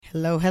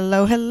Hello,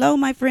 hello, hello,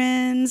 my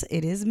friends.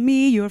 It is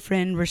me, your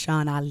friend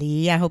Rashawn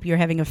Ali. I hope you're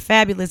having a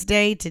fabulous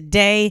day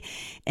today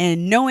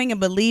and knowing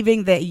and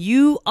believing that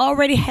you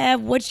already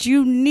have what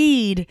you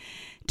need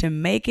to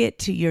make it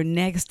to your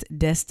next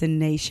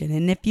destination.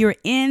 And if you're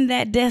in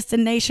that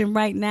destination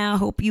right now, I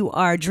hope you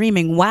are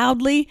dreaming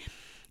wildly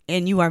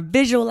and you are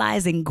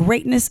visualizing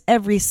greatness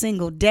every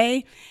single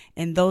day.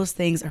 And those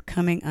things are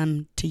coming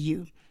unto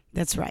you.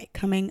 That's right,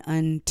 coming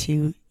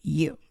unto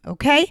you.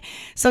 Okay,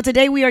 so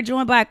today we are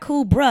joined by a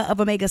cool bruh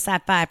of Omega Psi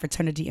Phi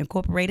Fraternity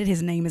Incorporated.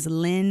 His name is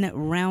Lynn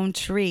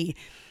Roundtree,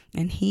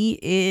 and he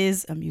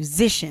is a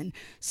musician,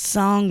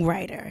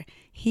 songwriter.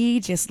 He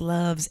just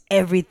loves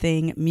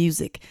everything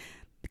music.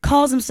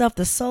 Calls himself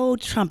the Soul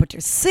Trumpeter.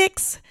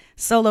 6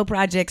 solo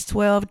projects,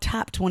 12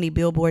 top 20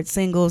 Billboard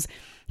singles.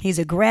 He's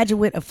a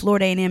graduate of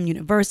Florida A&M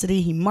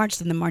University. He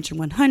marched in the Marching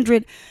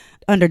 100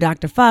 under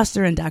Dr.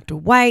 Foster and Dr.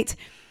 White.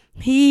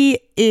 He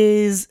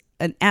is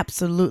an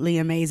absolutely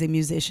amazing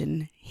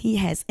musician. He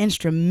has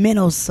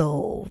instrumental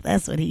soul.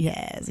 That's what he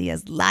has. He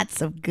has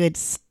lots of good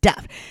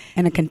stuff.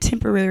 And a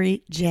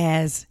contemporary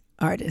jazz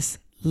artist.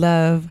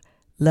 Love,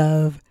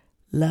 love,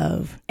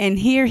 love. And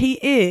here he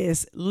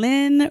is,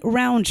 Lynn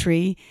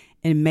Roundtree,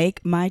 and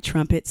Make My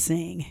Trumpet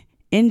Sing.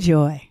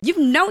 Enjoy. You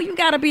know you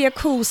gotta be a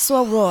cool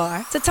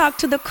soror to talk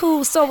to the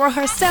cool soror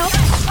herself.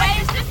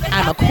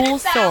 I'm a cool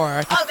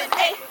soror.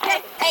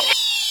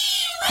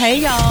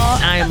 Hey, y'all.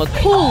 I am a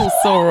cool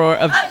soror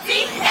of.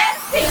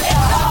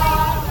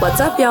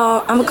 What's up,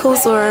 y'all? I'm a cool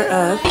soror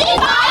of.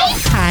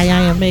 Hi,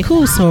 I am a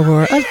cool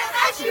soror of.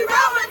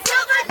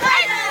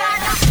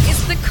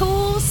 It's the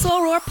Cool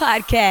Soror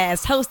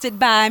Podcast, hosted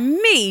by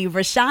me,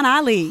 Rashawn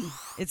Ali.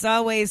 It's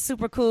always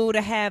super cool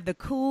to have the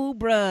cool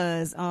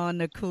bros on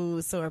the Cool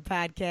Soror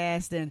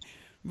Podcast, and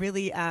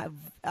really, I'm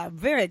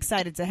very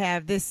excited to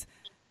have this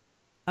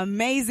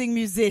amazing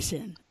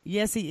musician.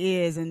 Yes, he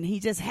is, and he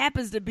just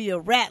happens to be a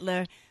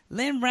rattler.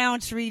 Lynn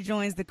Roundtree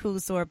joins the Cool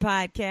Soror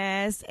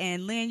Podcast,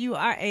 and Lynn, you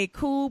are a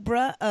cool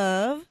bruh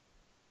of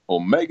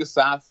Omega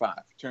Psi Phi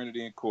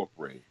Fraternity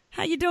Incorporated.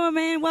 How you doing,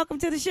 man? Welcome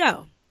to the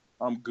show.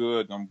 I'm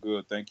good.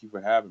 Thank you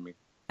for having me.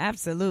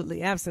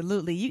 Absolutely.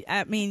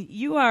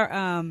 You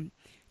are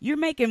you're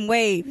making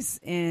waves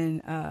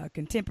in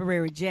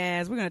contemporary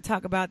jazz. We're going to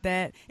talk about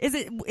that.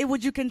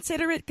 Would you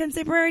consider it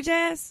contemporary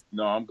jazz?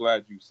 No, I'm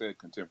glad you said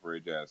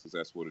contemporary jazz because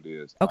that's what it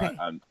is. Okay.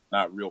 I'm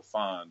not real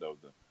fond of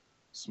the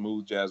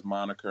smooth jazz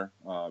moniker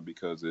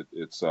because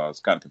it's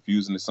kind of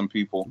confusing to some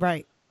people.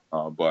 Right.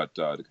 But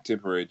the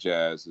contemporary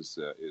jazz is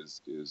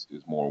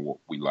more what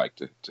we like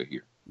to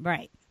hear.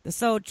 Right. The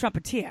soul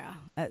trumpeter.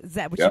 Is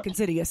that what Yep. you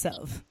consider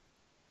yourself?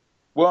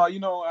 Well,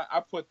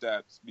 I put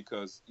that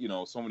because,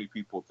 so many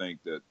people think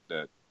that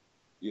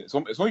so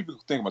many people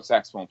think I'm a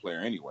saxophone player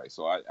anyway.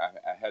 So I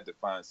had to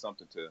find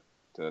something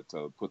to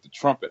put the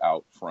trumpet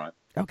out front.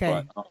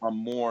 Okay. But I'm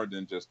more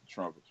than just a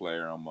trumpet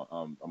player. I'm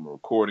a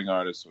recording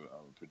artist, I'm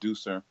a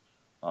producer,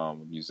 a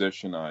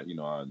musician. I'm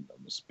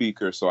a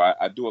speaker. So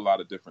I do a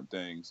lot of different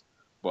things,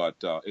 but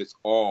it's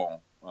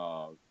all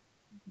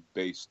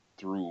based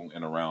through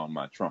and around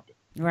my trumpet.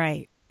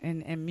 Right.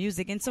 And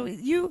music. And so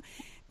you,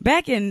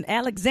 back in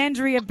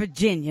Alexandria,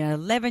 Virginia,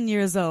 11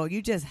 years old,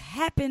 you just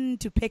happened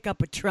to pick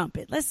up a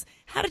trumpet.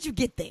 How did you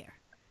get there?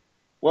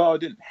 Well, I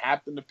didn't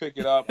happen to pick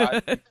it up.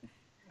 I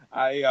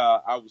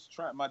was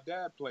trying. My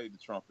dad played the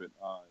trumpet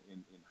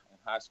in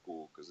high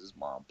school because his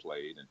mom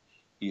played, and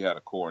he had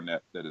a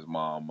cornet that his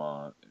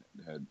mom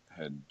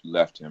had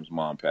left him. His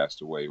mom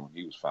passed away when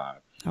he was 5.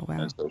 Oh, wow.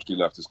 And so she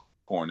left his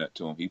cornet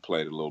to him. He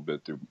played it a little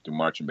bit through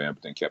marching band,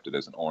 but then kept it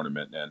as an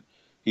ornament. And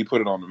he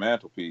put it on the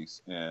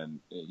mantelpiece. And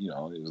as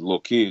a little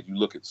kid, you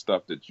look at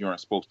stuff that you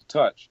aren't supposed to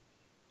touch,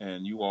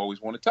 and you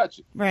always want to touch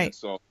it. Right. And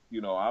so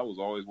I was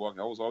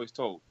always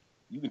told,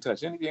 you can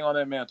touch anything on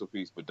that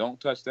mantelpiece, but don't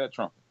touch that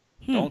trumpet.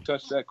 Don't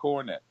touch that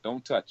cornet.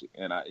 Don't touch it.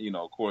 And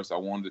of course, I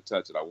wanted to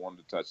touch it. I wanted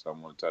to touch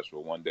it.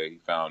 But one day he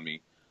found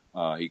me.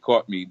 He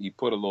caught me. He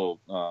put a little,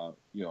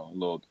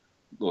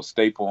 little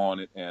staple on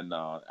it, and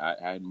I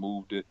had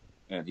moved it,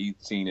 and he'd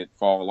seen it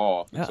fall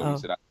off. And so he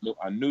said,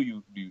 I knew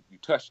you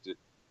touched it,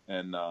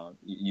 and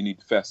you need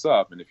to fess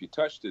up. And if you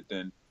touched it,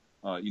 then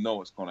you know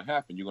what's going to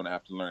happen. You're going to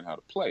have to learn how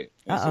to play it.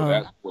 And so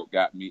that's what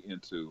got me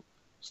into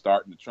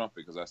starting the trumpet,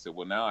 because I said,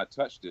 well, now I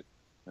touched it.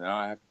 Now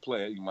I have to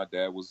play it. My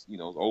dad was,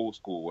 old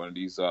school. One of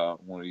these, you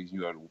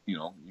got to,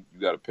 you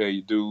got to pay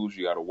your dues.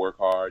 You got to work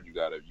hard. You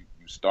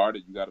start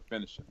it. You got to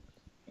finish it,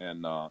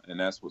 and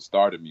that's what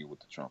started me with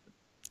the trumpet.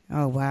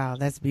 Oh, wow,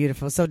 that's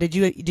beautiful. So did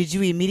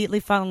you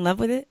immediately fall in love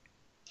with it?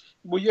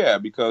 Well, yeah,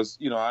 because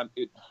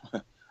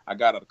I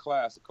got out of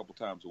class a couple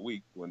times a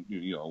week when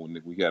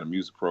when we had a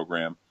music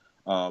program.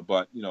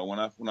 But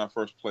when I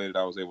first played it,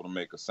 I was able to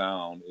make a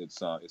sound.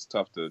 It's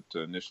tough to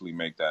initially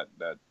make that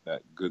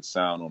good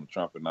sound on the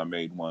trumpet, and I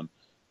made one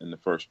in the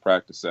first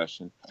practice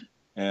session.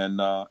 And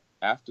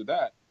after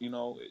that,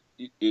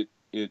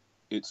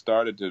 it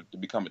started to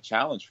become a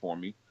challenge for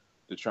me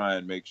to try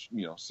and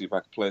see if I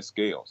could play a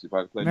scale, see if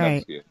I could play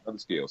another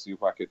scale, see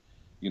if I could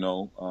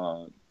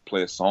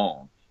play a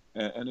song.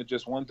 and it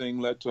just one thing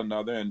led to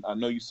another. And I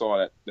know you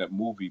saw that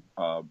movie,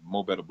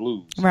 Mo Better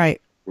Blues,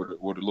 Right. where the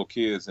little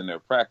kids in there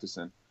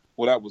practicing.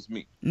 Well, that was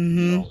me.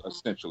 Mm-hmm.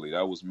 Essentially,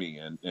 that was me.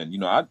 And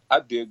I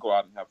did go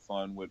out and have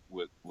fun with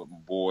my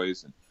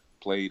boys and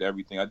played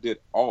everything. I did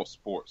all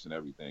sports and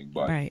everything,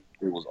 but Right.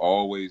 it was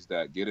always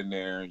that get in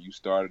there and you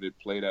started it,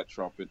 play that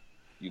trumpet,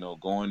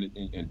 go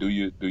in and do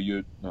your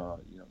your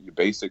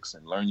basics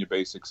and learn your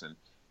basics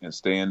and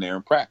stay in there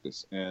and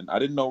practice. And I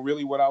didn't know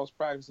really what I was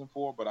practicing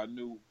for, but I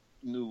knew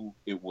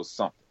it was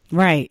something.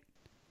 Right.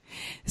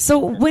 So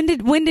when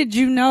did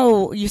you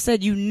know? You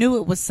said you knew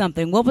it was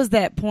something. What was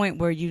that point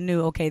where you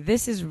knew, okay,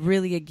 this is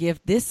really a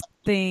gift. This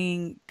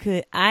thing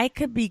could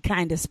be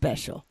kind of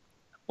special.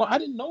 Well, I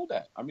didn't know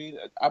that. I mean,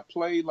 I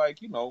played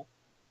like, you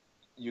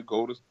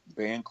go to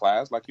band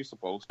class like you're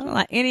supposed to.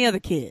 Like any other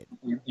kid.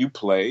 You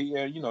play,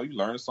 and you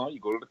learn a song.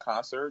 You go to the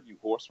concert. You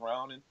horse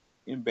around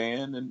in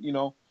band, and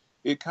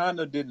it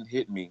kind of didn't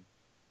hit me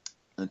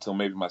until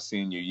maybe my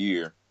senior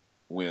year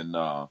when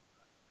I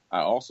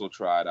also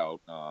tried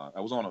out. I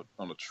was on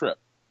a trip,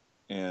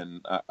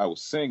 and I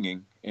was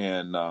singing,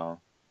 and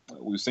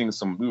we were singing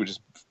we were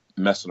just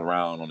messing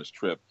around on this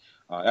trip.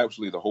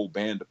 Actually, the whole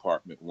band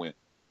department went.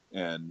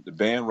 And the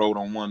band rode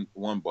on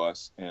one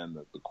bus, and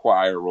the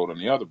choir rode on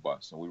the other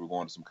bus. And we were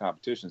going to some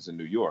competitions in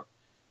New York.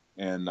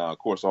 And of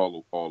course,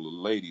 all the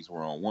ladies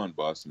were on one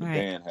bus, and the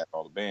band had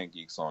all the band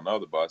geeks on the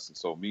other bus. And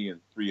so me and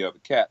 3 other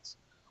cats,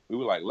 we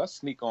were like, let's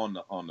sneak on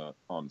the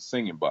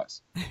singing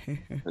bus,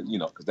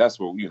 because that's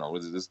where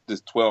this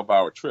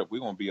 12-hour trip. We're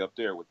gonna be up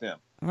there with them.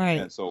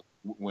 Right. And so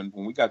when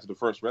we got to the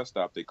first rest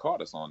stop, they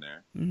caught us on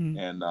there,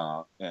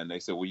 and they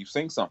said, well, you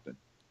sing something.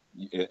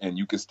 And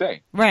you can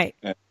stay. Right.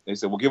 And they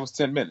said, well, give us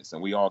 10 minutes.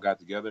 And we all got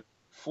together.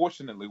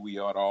 Fortunately, we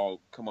had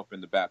all come up in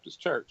the Baptist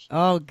church.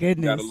 Oh,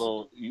 goodness.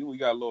 We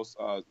got a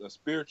little a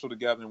spiritual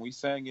together, and we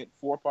sang it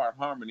 4-part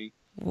harmony.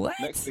 What?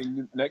 Next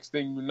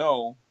thing you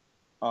know,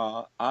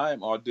 I'm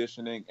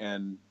auditioning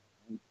and,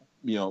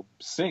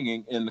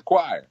 singing in the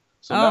choir.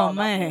 So now I'm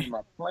not only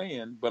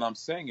playing, but I'm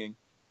singing.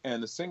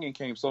 And the singing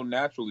came so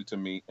naturally to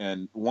me.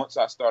 And once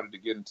I started to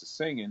get into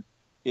singing,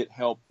 it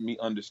helped me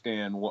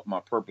understand what my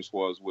purpose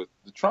was with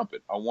the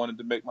trumpet. I wanted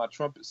to make my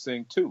trumpet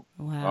sing too.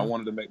 Wow. I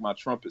wanted to make my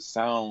trumpet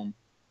sound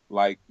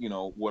like,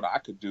 what I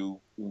could do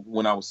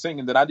when I was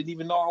singing that I didn't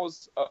even know I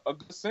was a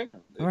good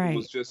singer. Right. It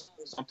was just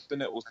something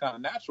that was kind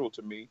of natural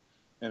to me,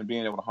 and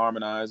being able to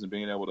harmonize and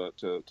being able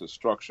to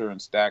structure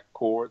and stack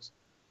chords.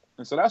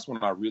 And so that's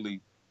when I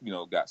really,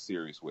 got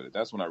serious with it.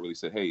 That's when I really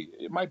said, hey,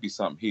 it might be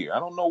something here. I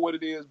don't know what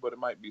it is, but it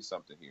might be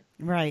something here.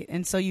 Right.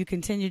 And so you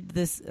continued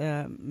this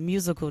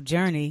musical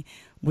journey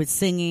with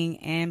singing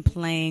and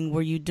playing.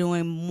 Were you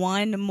doing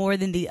one more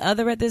than the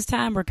other at this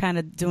time, or kind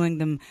of doing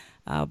them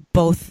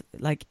both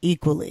like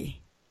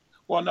equally?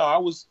 Well, no, I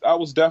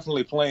was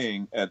definitely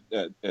playing at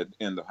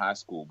in the high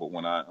school, but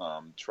when I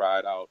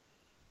tried out,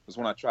 was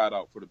when I tried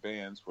out for the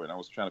bands for it. I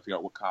was trying to figure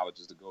out what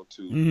colleges to go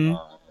to,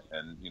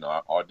 and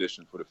I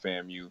auditioned for the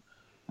FAMU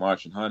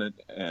Marching 100,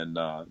 and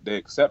they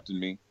accepted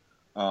me.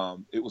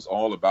 It was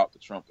all about the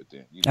trumpet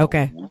then.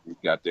 Okay. When we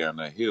got there on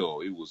the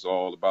hill, it was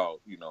all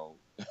about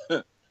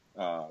the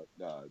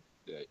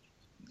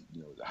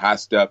high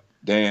step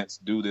dance,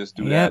 do this,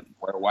 do that,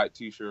 wear a white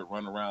T-shirt,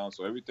 run around.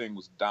 So everything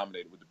was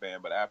dominated with the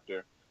band. But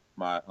after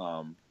my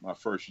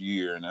first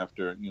year, and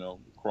after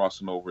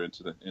crossing over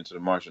into the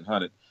Marching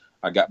 100,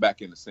 I got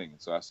back into singing.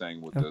 So I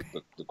sang with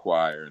the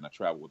choir, and I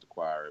traveled with the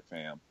choir at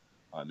FAM.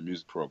 The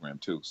music program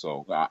too,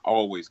 so I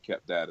always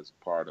kept that as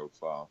a part of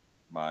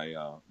my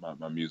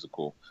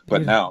musical.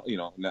 But now,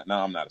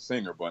 now I'm not a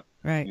singer, but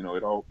right.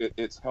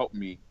 It's helped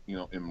me,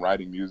 in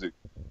writing music.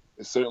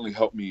 It certainly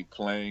helped me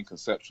playing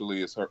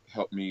conceptually. It's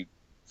helped me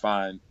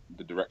find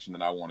the direction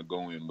that I want to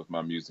go in with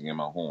my music and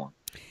my horn,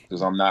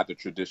 because I'm not the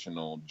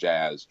traditional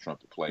jazz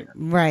trumpet player.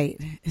 Right.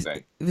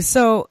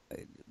 So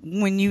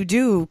when you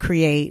do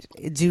create,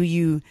 do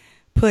you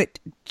put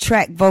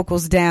track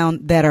vocals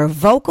down that are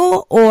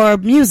vocal or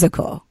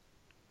musical?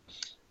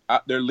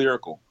 They're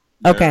lyrical.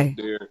 Okay.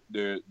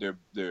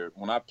 They're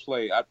when I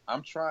play,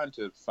 I'm trying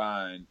to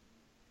find,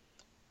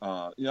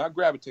 I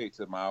gravitate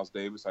to Miles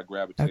Davis. I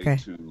gravitate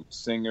to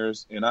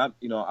singers, and I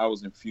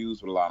was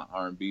infused with a lot of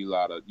R&B, a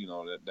lot of,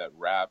 that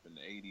rap in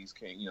the 80s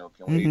came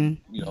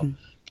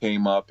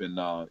up,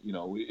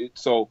 and,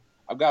 so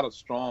I've got a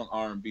strong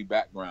R&B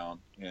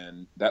background,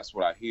 and that's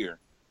what I hear.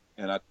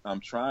 And I'm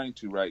trying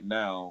to right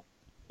now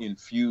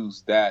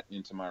infuse that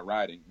into my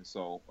writing. And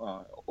so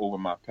over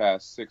my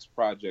past 6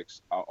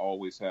 projects, I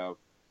always have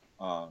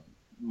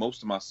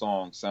most of my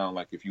songs sound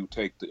like, if you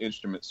take the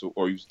instruments,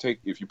 or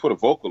if you put a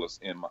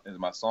vocalist in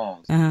my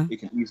songs, it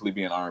can easily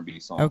be an R&B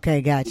song.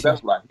 Okay, gotcha. So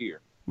that's what I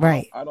hear.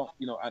 Right. I don't,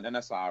 and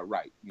that's how I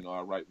write.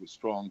 I write with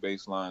strong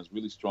bass lines,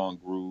 really strong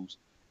grooves,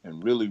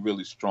 and really,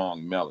 really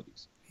strong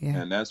melodies. Yeah.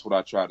 And that's what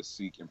I try to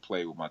seek and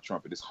play with my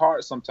trumpet. It's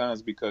hard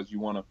sometimes because you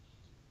want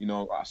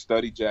to, I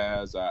study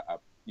jazz. I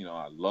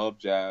love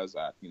jazz.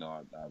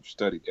 I've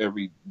studied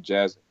every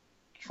jazz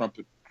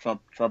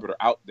trumpeter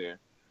out there,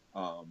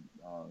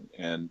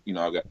 And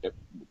I got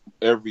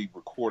every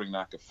recording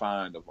I could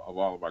find of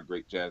all of our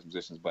great jazz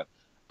musicians, but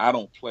I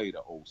don't play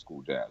the old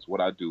school jazz. What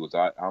I do is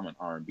I'm an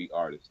R&B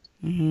artist,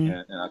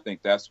 and I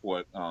think that's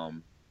what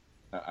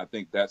I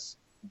think that's.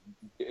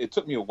 It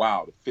took me a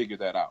while to figure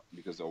that out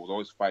because I was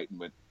always fighting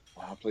with,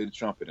 well, I play the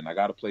trumpet and I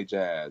got to play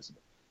jazz,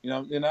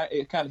 and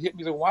it kind of hit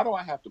me. So why do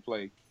I have to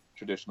play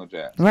traditional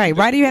jazz? Right.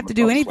 Why do you have to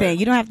do anything?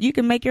 You don't have. You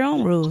can make your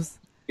own rules.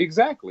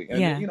 Exactly.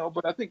 And,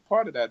 but I think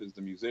part of that is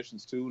the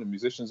musicians too. The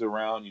musicians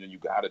around, you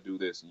got to do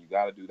this and you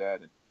got to do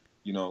that. And,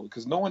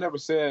 because no one ever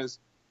says,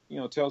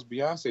 tells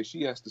Beyonce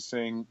she has to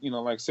sing,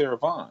 like Sarah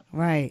Vaughan.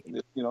 Right.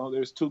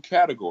 There's two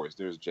categories.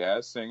 There's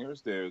jazz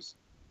singers. There's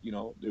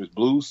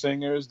blues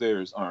singers.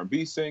 There's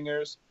R&B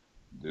singers.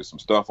 There's some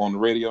stuff on the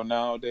radio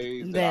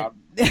nowadays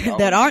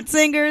that aren't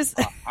singers.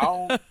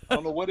 I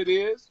don't know what it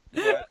is,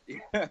 but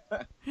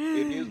it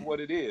is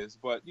what it is.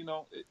 But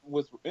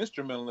with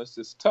instrumentalists,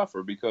 it's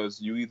tougher because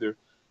you're either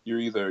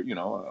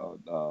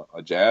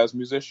a jazz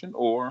musician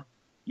or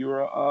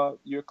you're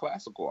a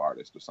classical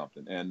artist or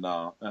something, and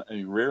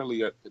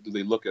rarely do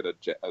they look at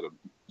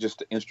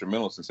just an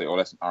instrumentalist and say, oh,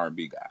 that's an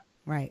R&B guy.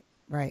 Right.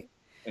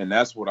 And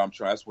that's what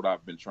That's what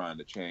I've been trying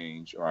to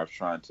change, or I've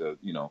trying to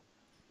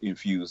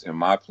infuse in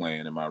my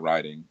playing and my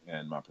writing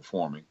and my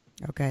performing.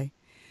 Okay.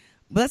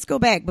 Let's go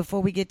back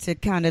before we get to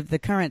kind of the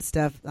current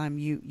stuff.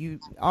 You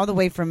all the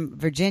way from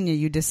Virginia,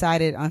 you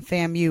decided on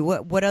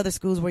FAMU. What other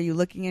schools were you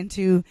looking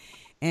into?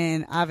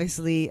 And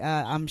obviously,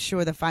 I'm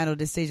sure the final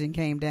decision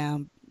came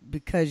down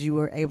because you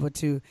were able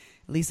to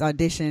at least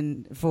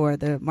audition for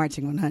the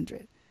Marching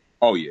 100.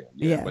 Oh yeah.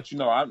 But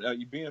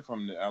you being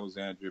from the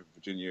Alexandria,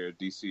 Virginia,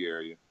 D.C.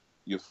 area,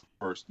 your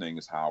first thing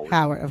is Howard.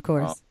 Howard, of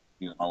course.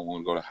 I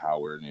want to go to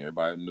Howard, and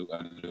everybody knew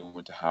I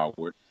went to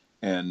Howard,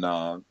 and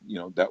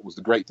that was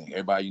the great thing.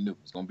 Everybody knew it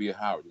was going to be at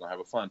Howard. You're going to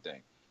have a fun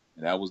thing,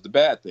 and that was the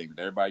bad thing.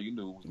 Everybody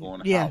knew was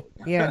going to Howard.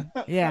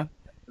 Yeah.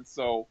 And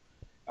so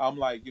I'm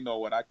like,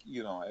 what I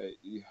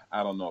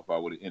don't know if I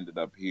would have ended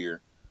up here,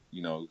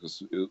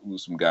 because it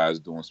was some guys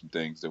doing some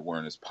things that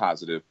weren't as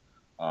positive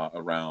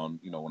around,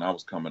 when I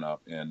was coming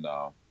up, and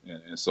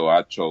so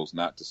I chose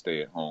not to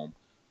stay at home.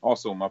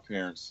 Also, my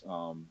parents.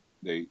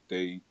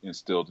 They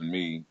instilled in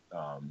me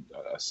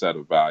a set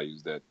of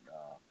values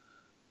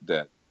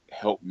that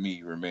helped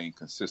me remain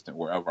consistent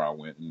wherever I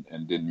went,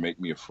 and didn't make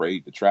me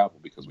afraid to travel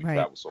because we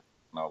traveled so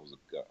when I was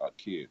a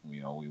kid.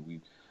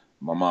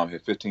 My mom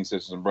had 15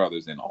 sisters and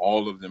brothers, and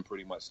all of them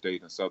pretty much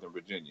stayed in Southern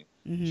Virginia.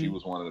 Mm-hmm. She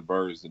was one of the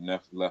birds that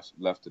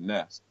left the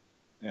nest,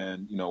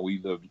 and we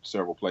lived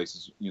several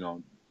places.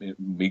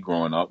 Me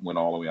growing up went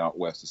all the way out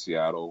west to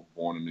Seattle,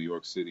 born in New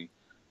York City.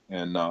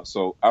 And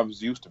so I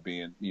was used to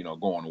being,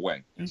 going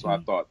away. And so I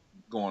thought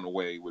going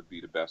away would be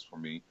the best for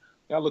me.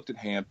 I looked at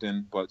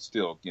Hampton, but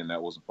still, again,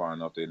 that wasn't far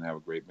enough. They didn't have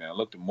a great band. I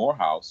looked at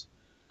Morehouse.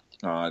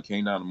 I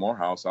came down to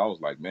Morehouse. I was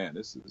like, man,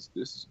 this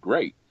is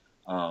great.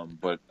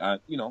 But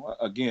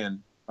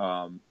again,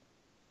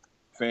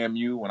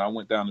 FAMU, when I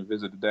went down and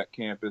visited that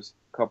campus,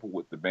 coupled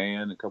with the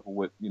band and coupled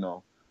with,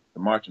 the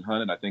Marching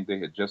 100, I think they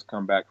had just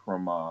come back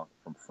from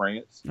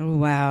France. Oh,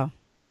 wow.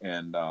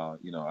 And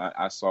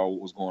I saw what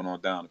was going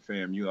on down at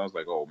FAMU. I was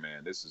like, "Oh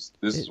man, this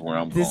is where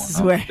I'm going." This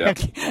is where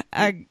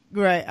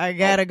I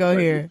gotta go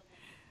here.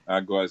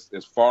 I go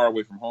as far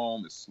away from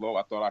home, as slow.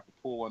 I thought I could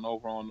pull one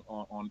over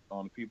on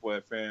the people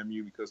at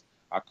FAMU because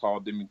I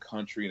called them in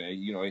country, and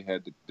they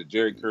had the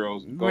Jerry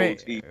curls and gold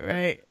teeth.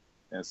 Right.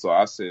 And so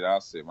I said,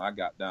 when I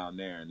got down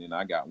there, and then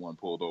I got one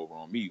pulled over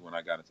on me when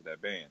I got into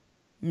that band.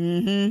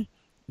 Mm-hmm.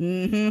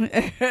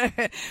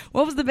 Mm-hmm.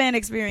 What was the band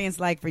experience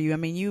like for you? I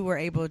mean, you were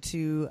able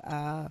to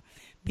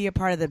be a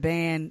part of the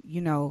band.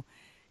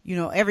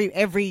 Every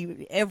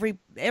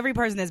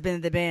person that's been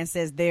in the band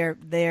says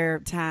their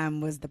time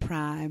was the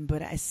prime,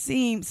 but it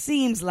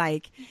seems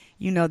like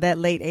that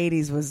late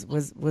 '80s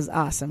was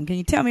awesome. Can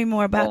you tell me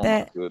more about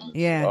that? My goodness.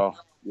 Yeah. Oh,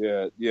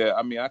 yeah.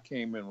 I mean, I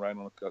came in right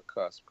on the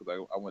cusp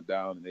because I went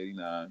down in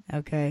 '89.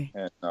 Okay.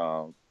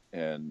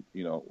 And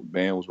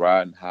band was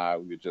riding high.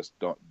 We were just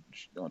on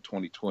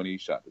 2020,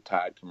 shot the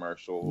Tide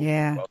commercial,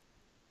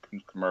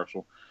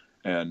 commercial,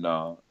 and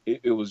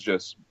it was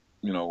just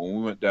when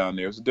we went down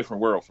there, it was a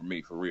different world for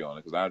me, for real,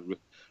 because I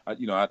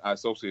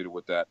associated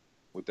with that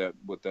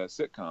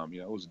sitcom.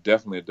 It was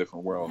definitely a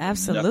different world.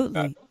 Absolutely,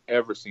 I've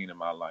ever seen in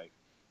my life.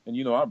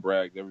 And I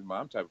bragged everybody.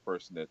 I'm the type of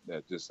person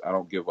that just I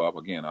don't give up.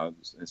 Again, I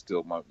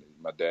instilled my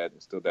dad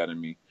instilled that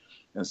in me.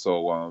 And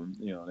so,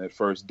 that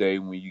first day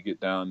when you get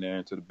down there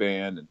into the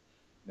band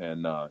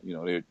and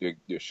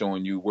they're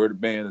showing you where the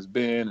band has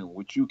been and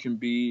what you can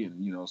be. And,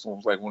 it's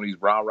almost like one of these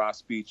rah-rah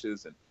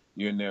speeches, and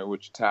you're in there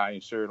with your tie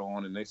and shirt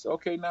on, and they say,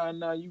 okay,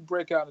 now you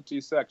break out into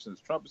your sections.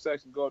 Trumpet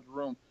section, go to the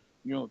room,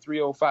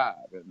 305.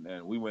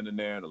 And we went in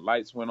there and the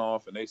lights went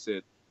off, and they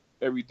said,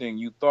 everything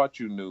you thought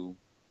you knew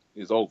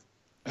is over.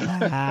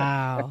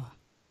 Wow.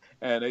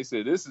 And they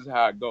said, this is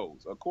how it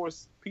goes. Of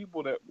course,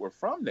 people that were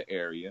from the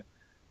area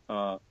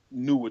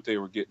knew what they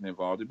were getting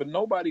involved in, but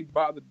nobody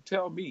bothered to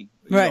tell me.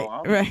 Right.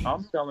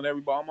 I'm telling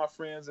everybody, all my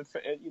friends, in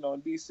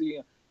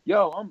DC,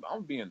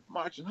 I'm being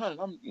Marching 100.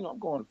 I'm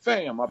going to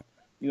FAM.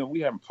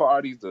 we having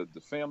parties, the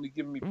family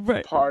giving me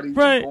Right. parties,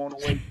 Right. going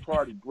away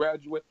party,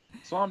 graduate.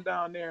 So I'm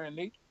down there and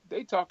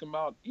they talking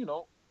about,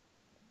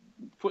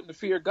 putting the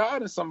fear of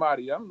God in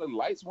somebody. The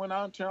lights went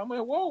out and turned. I'm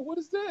like, whoa, what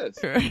is this?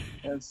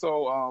 And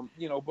so,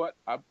 but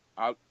I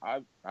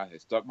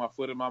had stuck my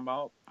foot in my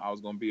mouth. I was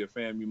gonna be a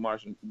FAMU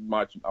marching.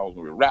 I was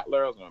gonna be a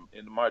rattler. I was gonna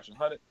in the marching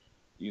 100.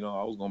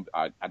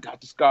 I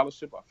got the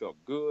scholarship. I felt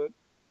good.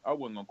 I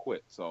wasn't gonna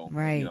quit. So,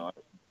 Right.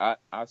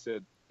 I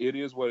said it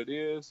is what it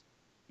is.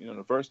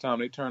 The first time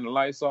they turned the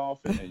lights off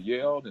and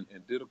yelled and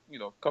did a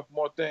couple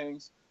more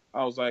things,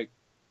 I was like,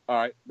 all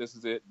right, this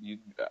is it.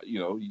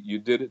 You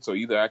did it. So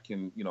either I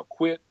can,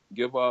 quit,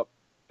 give up,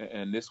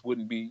 and this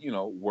wouldn't be,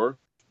 worth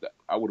that.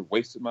 I would have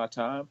wasted my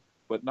time.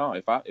 But no,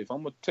 if I'm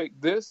gonna take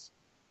this,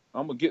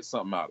 I'm gonna get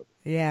something out of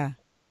it. Yeah.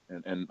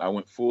 And I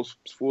went full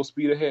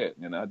speed ahead,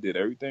 and I did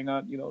everything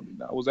I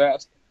was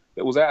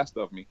asked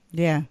of me.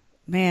 Yeah,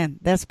 man,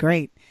 that's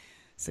great.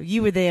 So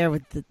you were there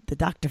with the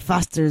Dr.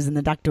 Fosters and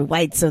the Dr.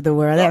 Whites of the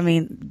world. I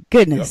mean,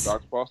 goodness.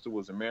 Dr. Foster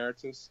was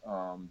emeritus.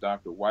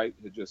 Dr. White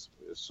had just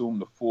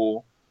assumed the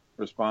full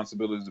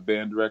responsibilities of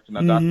band director.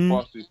 Now, Dr.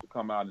 Foster used to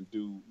come out and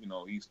do,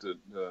 he used to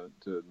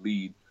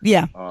lead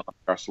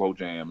our slow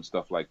jam and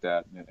stuff like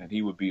that. And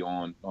he would be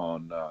on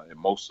in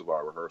most of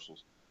our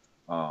rehearsals,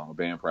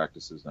 band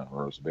practices.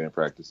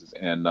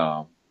 And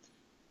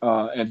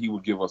he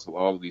would give us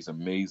all of these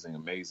amazing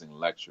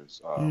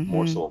lectures,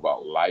 more so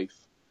about life.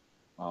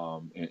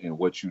 And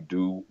what you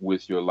do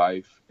with your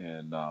life,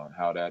 and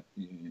how that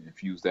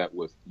infuse that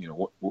with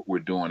what we're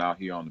doing out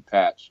here on the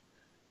patch.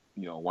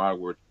 Why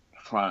we're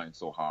trying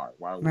so hard.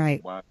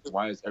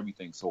 Why is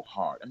everything so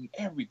hard? I mean,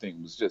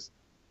 everything was just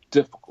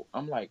difficult.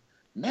 I'm like,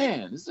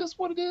 man, is this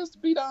what it is to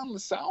be down in the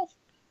South?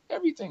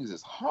 Everything is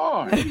just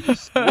hard. You're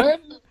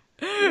sweating.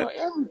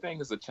 Everything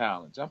is a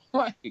challenge. I'm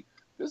like,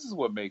 this is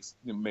what makes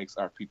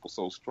our people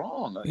so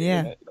strong.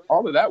 Yeah.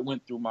 All of that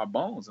went through my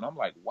bones, and I'm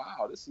like,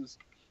 wow, this is.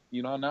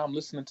 Now I'm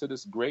listening to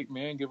this great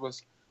man give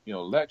us,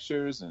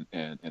 lectures,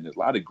 and a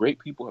lot of great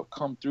people have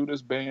come through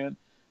this band.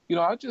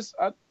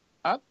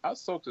 I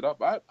soaked it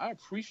up. I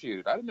appreciate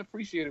it. I didn't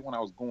appreciate it when I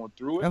was going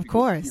through it. Of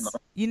course.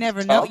 You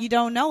never know. You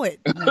don't know it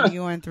when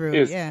you're going through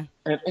it. Yeah.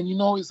 And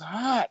it's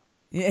hot.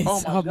 Yes.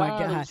 Oh my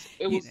God.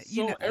 It was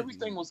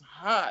everything was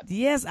hot.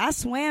 Yes, I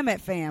swam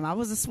at FAM. I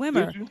was a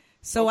swimmer. Did you?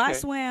 So Okay. I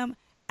swam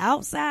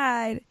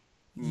outside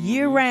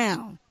year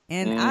round.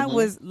 And I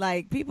was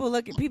like,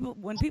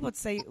 when people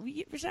say,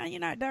 Rashawn, you're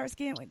not dark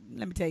skinned.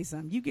 Let me tell you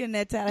something. You get in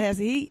that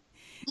Tallahassee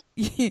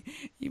heat,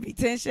 you be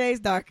 10 shades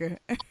darker.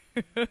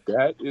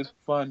 That is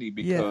funny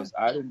because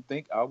I didn't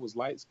think I was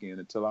light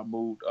skinned until I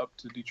moved up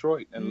to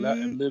Detroit and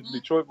lived in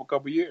Detroit for a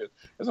couple of years.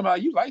 And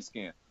somebody, you light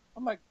skinned?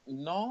 I'm like,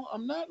 no,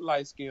 I'm not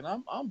light skinned.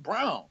 I'm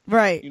brown.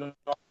 Right.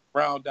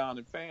 Brown down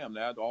in FAM.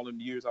 Now, all the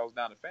years I was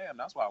down in FAM,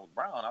 that's why I was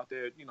brown out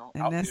there.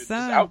 Just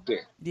out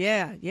there.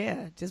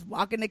 Yeah. Just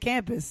walking the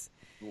campus.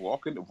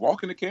 Walking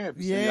the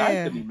campus. Yeah.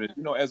 I couldn't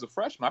even, as a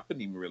freshman, I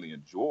couldn't even really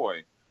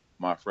enjoy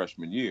my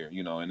freshman year,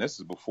 and this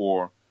is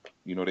before,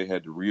 they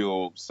had the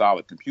real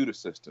solid computer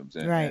systems,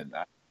 and, right. and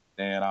I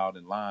stand out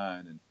in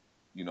line, and,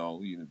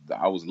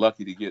 I was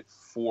lucky to get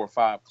 4 or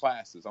 5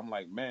 classes. I'm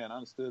like, man,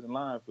 I stood in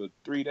line for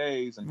 3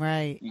 days, and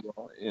right.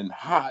 And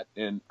hot,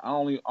 and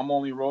I'm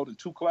only enrolled in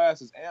 2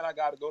 classes, and I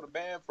got to go to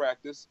band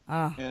practice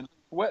and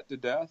sweat to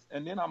death,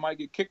 and then I might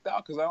get kicked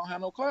out because I don't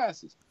have no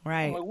classes.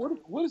 Right. I'm like,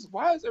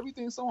 why is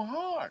everything so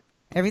hard?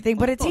 Everything,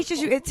 but it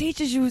teaches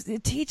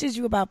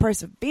you about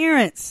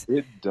perseverance.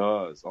 It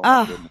does. Oh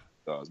my goodness,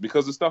 it does.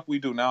 Because the stuff we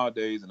do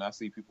nowadays, and I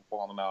see people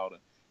falling out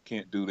and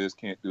can't do this,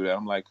 can't do that.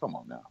 I'm like, come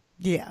on now.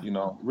 Yeah.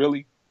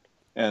 Really?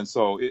 And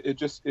so it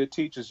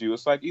teaches you.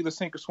 It's like either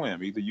sink or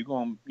swim. Either you're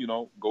going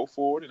to, go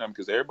forward, and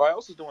because everybody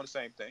else is doing the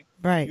same thing.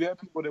 Right. You have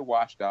people that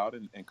washed out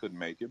and couldn't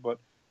make it, but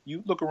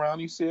you look around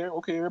and you see,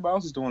 okay, everybody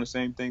else is doing the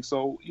same thing.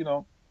 So,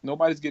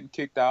 nobody's getting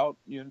kicked out.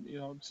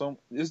 So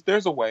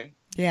there's a way.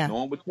 Yeah. No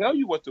one would tell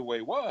you what the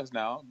way was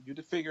now. You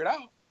to figure it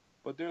out,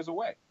 but there's a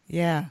way.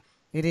 Yeah,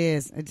 it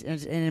is. And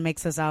it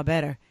makes us all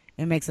better.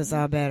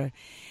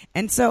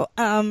 And so,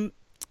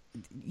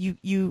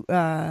 you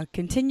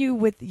continue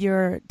with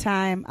your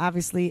time,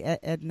 obviously,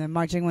 at the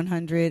Marching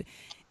 100,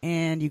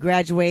 and you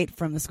graduate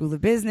from the School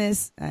of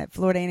Business at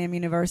Florida A&M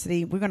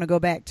University. We're going to go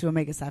back to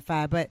Omega Psi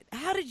Phi, but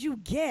how did you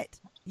get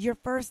your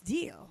first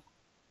deal?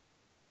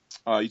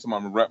 You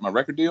talking about my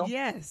record deal?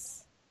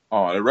 Yes.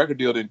 Oh, the record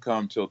deal didn't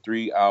come till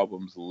 3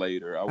 albums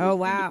later. I was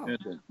wow.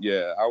 independent.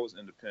 Yeah, I was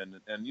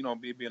independent. And,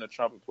 me being a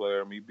trumpet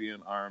player, me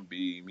being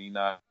R&B, me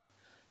not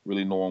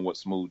really knowing what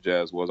smooth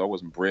jazz was. I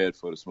wasn't bred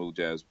for the smooth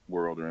jazz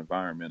world or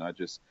environment. I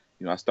just,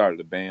 I started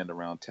a band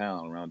around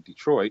town, around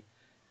Detroit.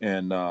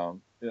 And,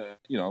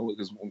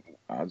 because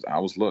I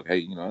was,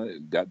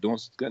 got doing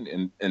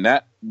good. And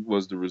that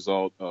was the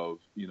result of,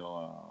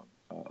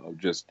 of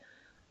just,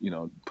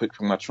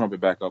 picking my trumpet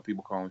back up,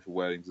 people calling me for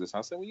weddings.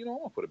 I said, well, I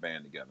want to put a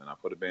band together. And I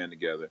put a band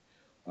together,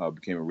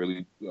 became a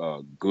really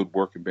good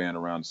working band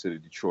around the city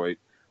of Detroit.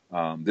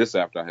 This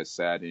after I had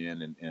sat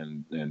in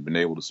and been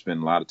able to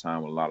spend a lot of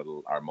time with a lot of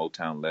our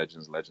Motown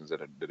legends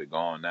that are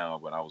gone now.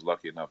 But I was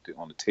lucky enough to,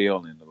 on the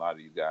tail end, a lot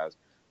of you guys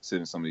sit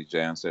in some of these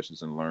jam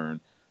sessions and learn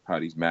how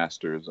these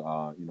masters,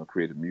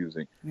 created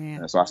music. Yeah.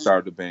 And so I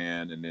started the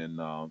band, and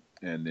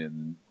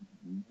then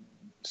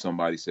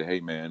somebody said,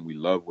 "Hey, man, we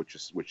love what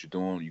you're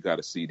doing. You got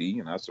a CD?"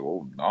 And I said,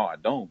 "Oh, no, I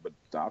don't, but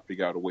I'll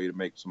figure out a way to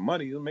make some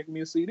money. It'll make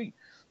me a CD."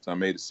 So I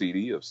made a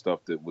CD of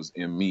stuff that was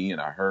in me, and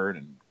I heard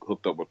and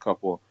hooked up with a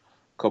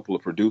couple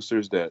of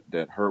producers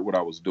that heard what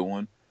I was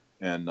doing,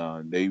 and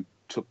they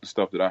took the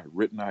stuff that I had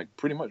written. I had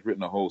pretty much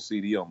written a whole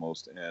CD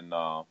almost, and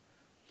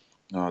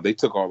they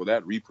took all of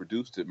that,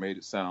 reproduced it, made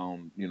it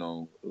sound,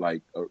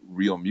 like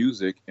real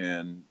music,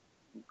 and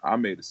I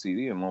made a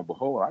CD, and lo and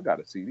behold, I got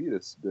a CD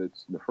that's the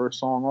first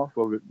song off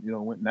of it,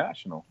 went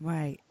national.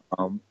 Right.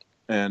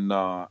 And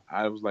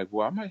I was like,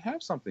 well, I might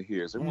have something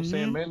here. So everyone's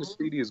saying, man, the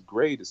CD is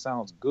great. It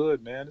sounds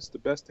good, man. It's the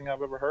best thing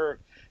I've ever heard.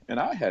 And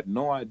I had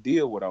no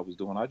idea what I was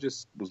doing. I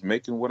just was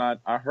making what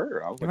I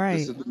heard. I was like,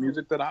 this is the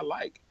music that I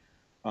like.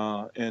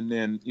 And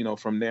then,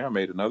 from there, I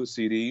made another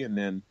CD, and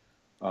then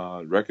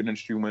record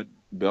industry went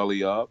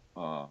belly up.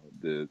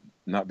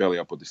 Not belly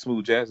up, but the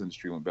smooth jazz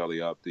industry went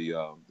belly up. The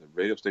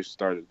radio station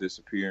started to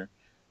disappear.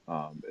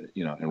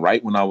 And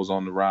right when I was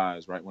on the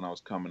rise, right when I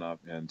was coming up,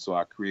 and so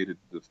I created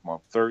my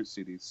third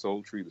CD,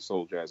 Soul Tree, the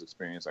Soul Jazz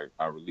Experience.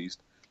 I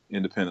released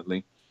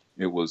independently.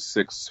 It was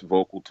 6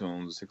 vocal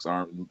tunes, 6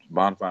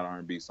 bona fide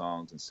R&B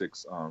songs, and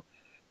 6,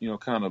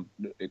 kind of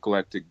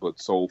eclectic but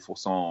soulful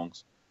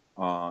songs,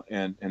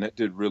 and it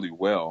did really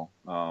well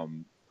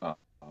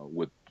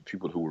with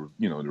people who were,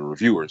 the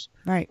reviewers.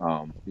 Right.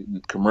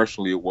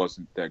 Commercially, it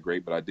wasn't that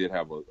great, but I did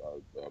have a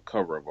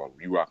cover of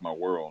 "You Rock My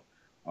World."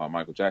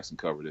 Michael Jackson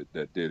covered it,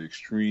 that did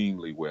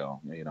extremely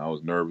well. I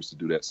was nervous to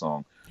do that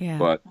song,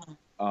 but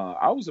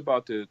I was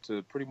about to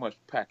pretty much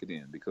pack it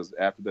in, because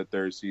after that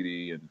third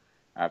CD and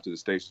after the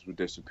stations were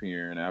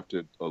disappearing,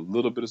 after a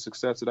little bit of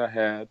success that I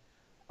had,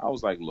 I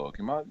was like, look,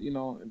 my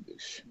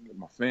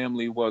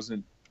family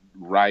wasn't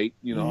right,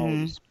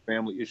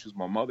 family issues.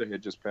 My mother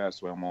had just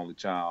passed away. I'm only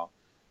child.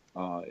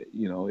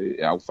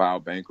 I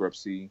filed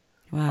bankruptcy.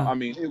 Wow. I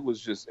mean, it was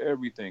just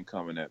everything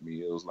coming at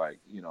me. It was like,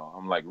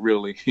 I'm like,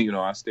 really,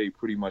 I stayed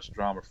pretty much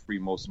drama free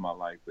most of my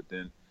life. But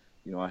then,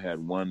 I had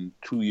 1-2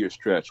 year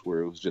stretch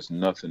where it was just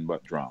nothing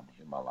but drama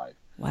in my life.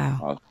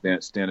 Wow.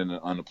 Standing in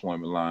the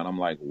unemployment line, I'm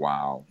like,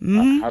 wow,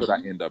 how did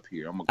I end up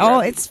here?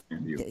 I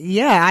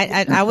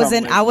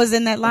was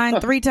in that line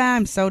 3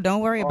 times, so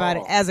don't worry about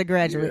it. As a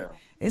graduate,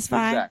 it's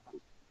fine. Exactly.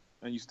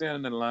 And you stand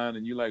in the line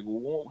and you're like,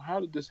 well, how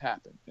did this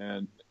happen?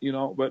 And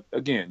but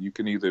again, you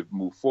can either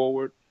move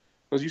forward,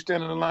 because you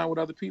stand in the line with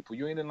other people.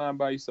 You ain't in line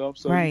by yourself,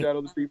 so you got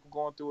other people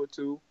going through it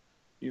too.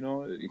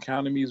 The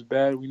economy is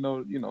bad. We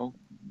know,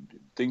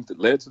 things that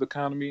led to the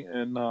economy,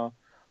 and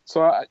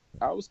so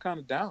I was kind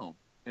of down.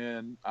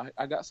 And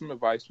I got some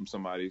advice from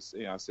somebody.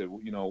 I said,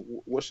 well,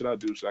 what should I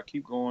do? Should I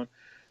keep going?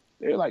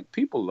 They're like,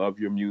 people love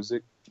your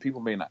music. People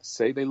may not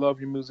say they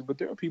love your music, but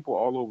there are people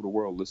all over the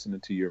world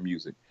listening to your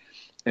music.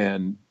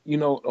 And,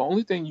 the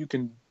only thing you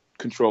can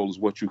control is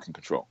what you can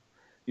control.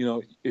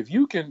 If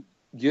you can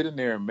get in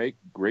there and make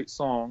great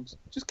songs,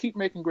 just keep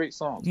making great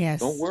songs.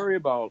 Yes. Don't worry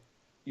about,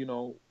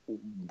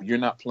 you're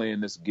not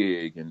playing this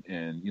gig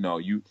and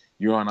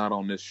you're not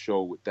on this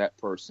show with that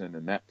person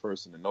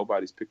and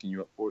nobody's picking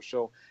you up for a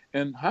show.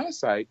 And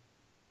hindsight,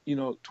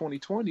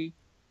 2020,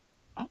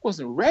 I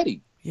wasn't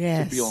ready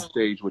to be on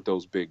stage with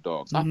those big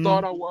dogs. I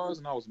thought I was,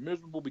 and I was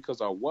miserable because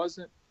I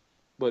wasn't.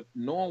 But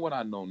knowing what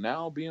I know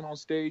now, being on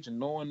stage and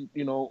knowing,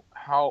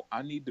 how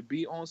I need to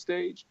be on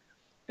stage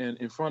and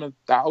in front of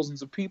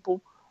thousands of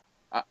people,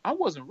 I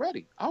wasn't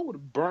ready. I would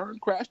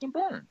have crashed and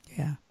burned.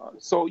 Yeah.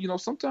 So,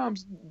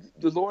 sometimes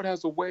the Lord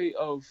has a way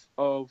of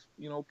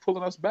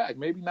pulling us back.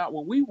 Maybe not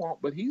what we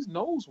want, but He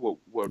knows what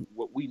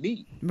we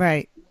need.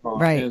 Right.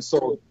 Right. And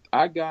so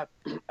I got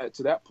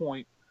to that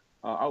point.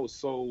 I was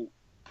so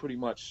pretty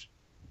much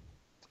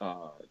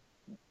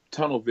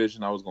tunnel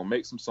vision. I was going to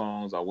make some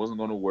songs. I wasn't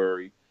going to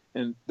worry.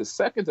 And the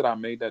second that I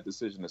made that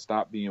decision to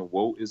stop being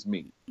woe is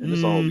me, and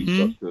this all leads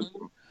up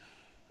to,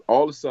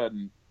 all of a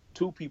sudden,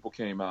 2 people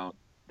came out,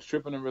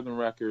 Trippin' and Rhythm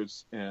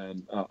Records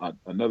and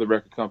another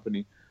record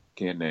company,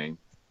 can't name,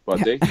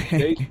 but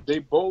they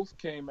both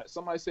came.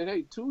 Somebody said,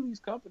 hey, 2 of these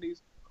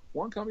companies,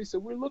 one company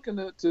said, we're looking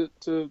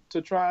to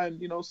try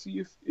and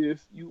see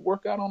if you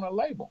work out on a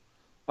label.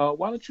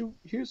 Why don't you?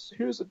 Here's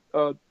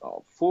a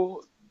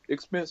full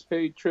expense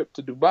paid trip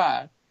to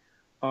Dubai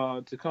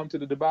to come to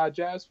the Dubai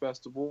Jazz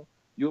Festival.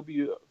 You'll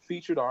be a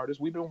featured artist.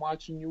 We've been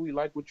watching you. We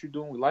like what you're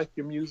doing. We like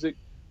your music.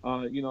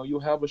 You'll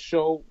have a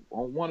show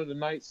on one of the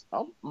nights.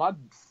 My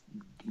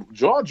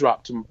jaw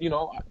dropped to,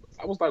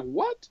 I was like,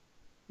 what?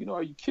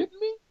 Are you kidding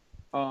me?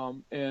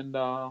 And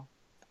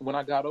when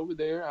I got over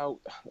there,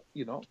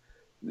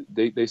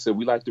 they said,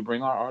 we like to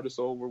bring our artists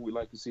over. We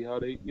like to see how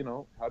they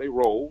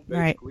roll,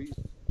 basically.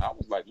 Right. I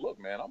was like, look,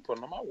 man, I'm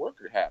putting on my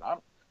worker hat.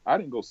 I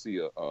didn't go see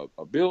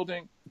a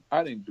building.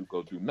 I didn't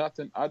go do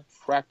nothing. I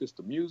practiced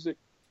the music.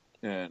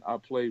 and I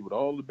played with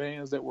all the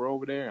bands that were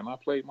over there, and I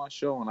played my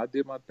show, and I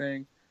did my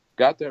thing,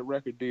 got that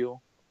record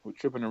deal with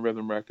Trippin' and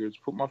Rhythm Records,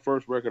 put my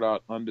first record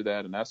out under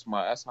that, and that's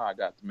how I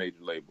got the major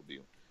label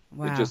deal.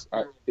 Wow.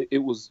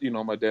 It was,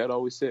 my dad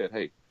always said,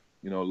 hey,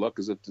 luck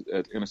is at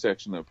the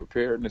intersection of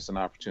preparedness and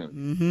opportunity.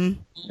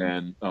 Mm-hmm.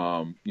 And,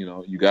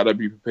 you got to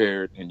be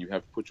prepared, and you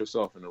have to put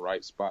yourself in the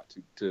right spot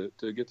to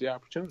get the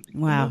opportunity.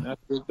 Wow.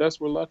 That's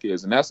where luck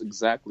is. And that's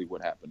exactly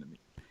what happened to me,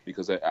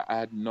 because I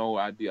had no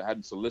idea. I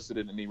hadn't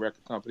solicited any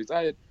record companies.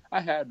 I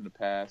had in the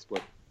past,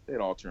 but they'd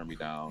all turn me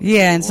down.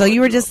 Yeah, and so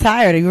you were just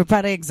tired. You were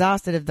probably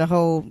exhausted of the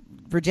whole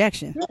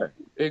rejection. Yeah,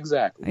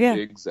 exactly. Yeah.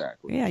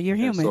 Exactly. Yeah, you're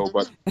human. So,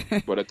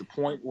 but at the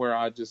point where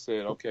I just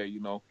said, okay,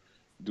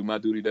 do my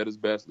duty that is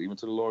best, leaving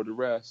to the Lord the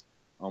rest.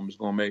 I'm just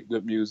going to make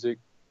good music.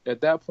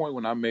 At that point,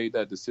 when I made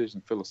that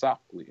decision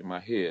philosophically in my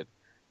head,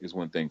 is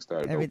when things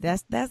started.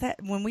 That's that.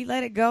 When we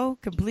let it go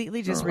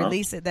completely, just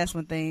release it. That's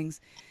when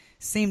things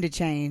seem to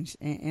change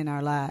in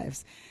our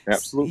lives.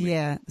 Absolutely.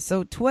 Yeah.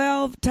 So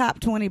 12 top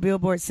 20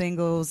 Billboard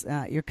singles.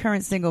 Your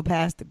current single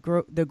passed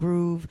the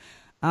Groove.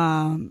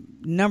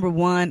 Number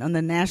 1 on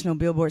the national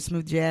Billboard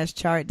Smooth Jazz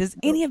chart. Is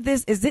any of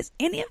this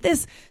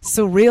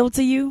surreal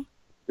to you?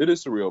 It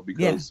is surreal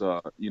because,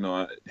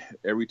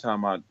 every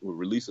time I would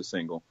release a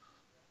single,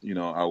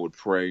 I would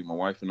pray, my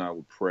wife and I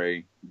would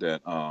pray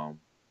that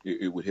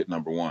it would hit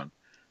number 1.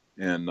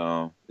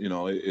 And,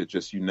 it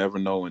just, you never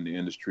know in the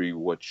industry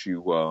what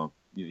you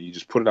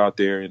just put it out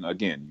there. And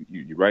again,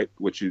 you write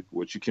what you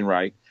can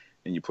write,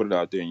 and you put it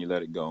out there and you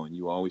let it go. And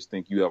you always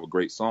think you have a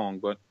great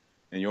song,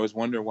 and you always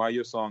wonder why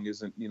your song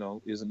isn't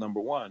number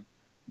 1.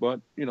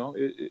 But,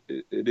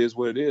 it is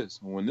what it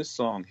is. When this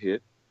song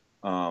hit,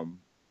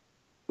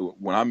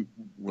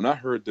 when I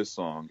heard this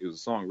song, it was a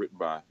song written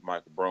by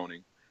Michael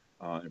Broning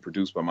and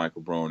produced by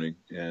Michael Broning,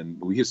 and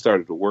we had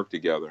started to work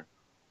together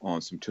on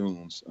some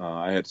tunes.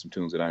 I had some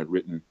tunes that I had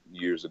written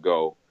years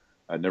ago.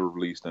 I never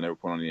released, I never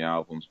put on any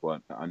albums,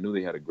 but I knew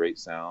they had a great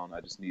sound.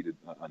 I just needed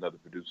another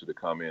producer to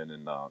come in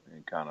and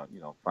kind of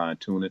fine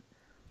tune it,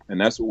 and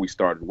that's what we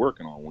started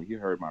working on. When he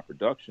heard my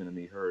production and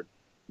he heard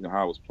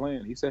how I was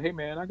playing, he said, "Hey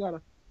man, I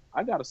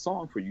got a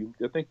song for you.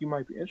 I think you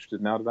might be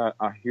interested. Now that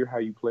I hear how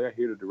you play, I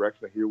hear the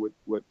direction, I hear what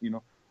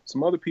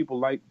some other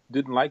people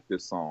didn't like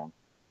this song,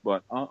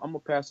 but I'm gonna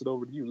pass it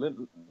over to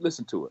you.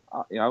 Listen to it."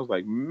 I was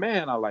like,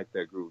 man, I like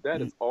that groove.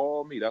 That is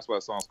all me. That's why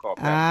the song's called.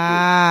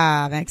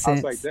 Makes sense. I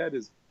was like, that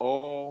is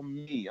all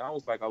me. I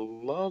was like, I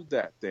love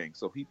that thing.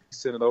 So he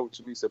sent it over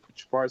to me. He said, put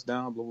your parts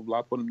down, blah blah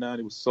blah. Put them down.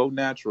 It was so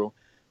natural.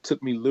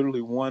 Took me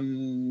literally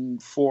 1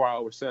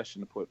 4-hour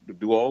session to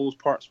do all those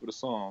parts for the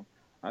song.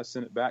 I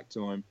sent it back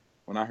to him.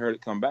 When I heard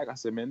it come back, I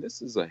said, man,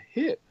 this is a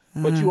hit.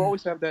 But you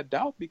always have that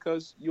doubt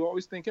because you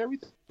always think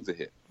everything's a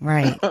hit.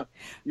 Right.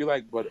 You're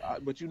like, but I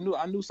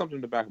knew something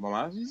in the back of my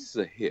mind. This is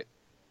a hit.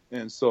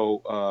 And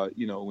so,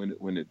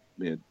 when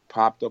it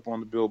popped up on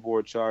the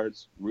Billboard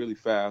charts really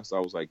fast, I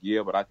was like,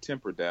 yeah, but I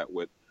tempered that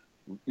with,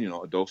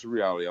 a dose of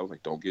reality. I was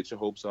like, don't get your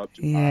hopes up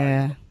too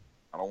high.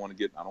 I don't want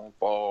to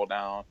fall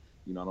down.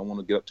 I don't want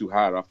to get up too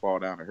high that I fall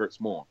down. It hurts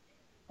more.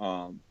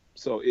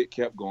 So it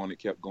kept going.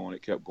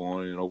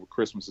 And over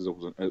Christmas,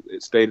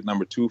 it stayed at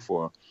number 2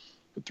 for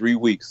 3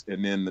 weeks.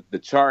 And then the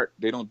chart,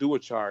 they don't do a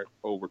chart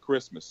over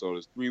Christmas. So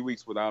there's 3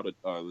 weeks without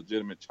a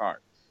legitimate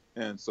chart.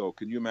 And so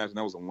could you imagine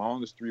that was the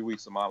longest 3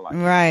 weeks of my life.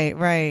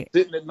 Right.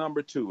 Sitting at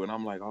number 2. And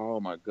I'm like, oh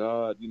my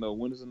God,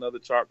 when is another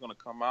chart going to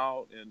come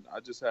out? And I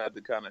just had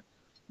to kind of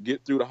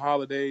get through the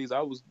holidays.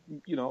 I was,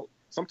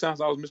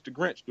 sometimes I was Mr.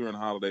 Grinch during the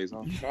holidays.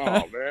 I'm like,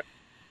 oh man,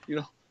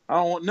 I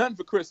don't want nothing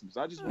for Christmas.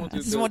 I just want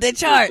that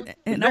chart,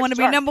 and I want to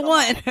be number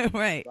 1.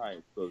 Right.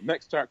 So the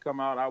next chart come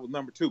out, I was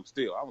number 2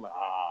 still. I was like,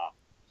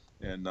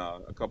 and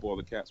a couple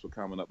other cats were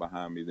coming up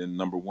behind me. Then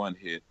number 1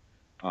 hit.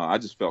 I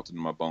just felt it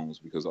in my bones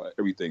because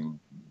everything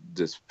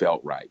just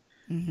felt right.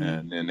 Mm-hmm.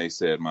 And then they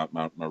said, my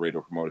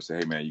radio promoter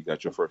said, "Hey man, you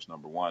got your first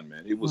number 1,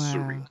 man." It was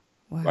surreal.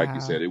 Wow. Like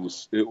you said, it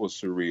was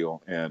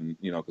surreal. And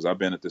because I've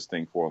been at this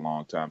thing for a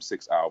long time,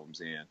 6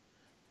 albums in,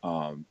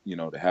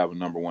 to have a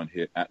number 1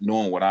 hit,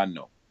 knowing what I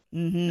know.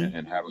 Mm-hmm.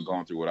 And having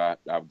gone through what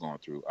I've gone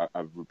through,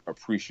 I've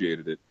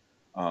appreciated it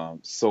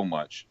so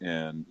much.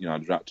 And I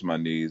dropped to my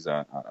knees.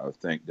 I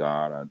thank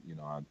God.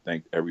 I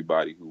thank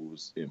everybody who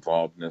was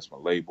involved in this, my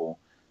label,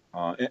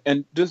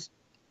 and just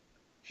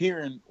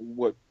hearing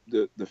what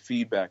the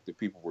feedback that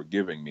people were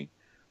giving me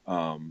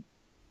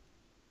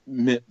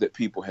meant that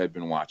people had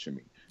been watching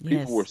me.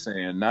 Yes. People were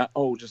saying, not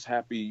just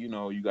happy,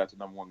 you got the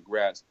number 1,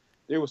 congrats.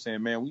 They were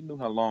saying, man, we knew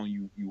how long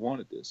you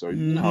wanted this, or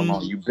you know how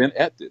long you've been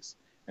at this.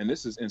 And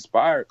this has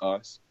inspired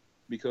us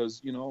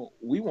because,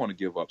 we want to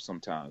give up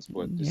sometimes.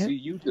 But to see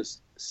you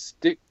just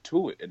stick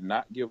to it and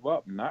not give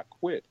up, not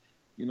quit,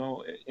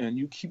 and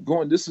you keep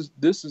going, this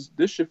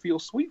should feel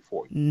sweet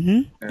for you.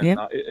 Mm-hmm.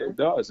 And it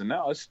does. And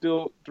now it's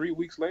still 3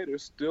 weeks later, I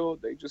just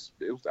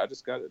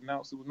got it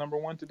announced it was number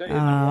 1 today.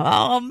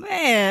 Oh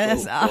man,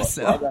 that's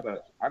awesome.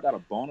 So I got a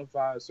bona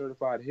fide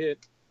certified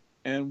hit.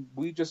 And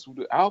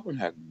the album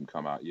hadn't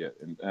come out yet.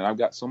 And I've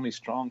got so many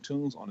strong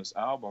tunes on this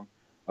album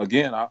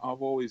again,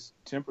 I've always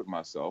tempered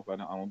myself. I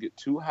don't get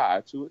too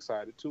high, too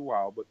excited, too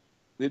wild, but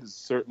it is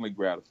certainly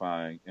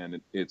gratifying, and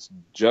it's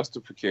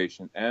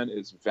justification and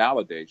it's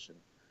validation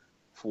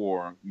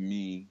for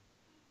me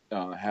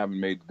having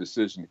made the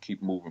decision to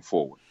keep moving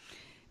forward.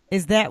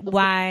 Is that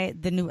why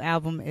the new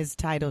album is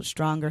titled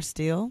Stronger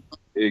Still?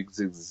 It's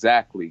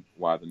exactly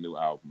why the new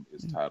album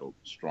is titled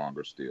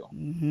Stronger Still.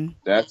 Mm-hmm.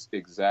 That's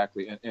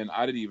exactly, and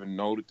I didn't even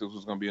know that this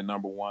was going to be a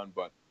number one,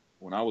 but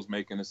when I was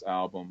making this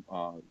album,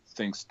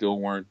 things still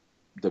weren't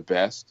the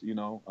best, There's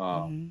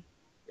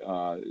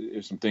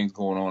some things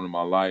going on in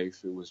my life.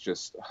 It was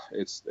just,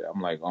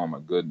 I'm like, oh my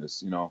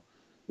goodness,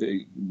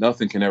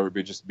 nothing can ever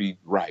be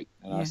right.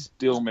 And I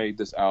still made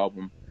this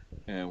album.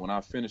 And when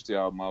I finished the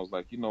album, I was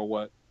like, you know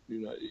what?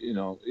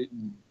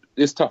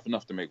 It's tough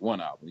enough to make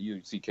one album.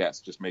 You see cats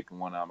just making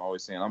one album. I'm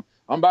always saying, I'm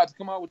about to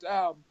come out with the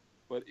album.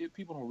 But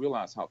people don't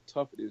realize how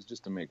tough it is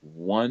just to make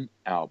one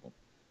album.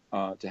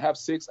 To have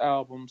 6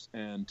 albums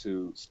and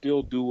to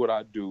still do what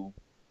I do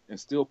and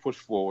still push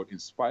forward in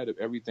spite of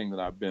everything that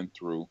I've been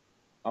through,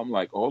 I'm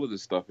like, all of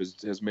this stuff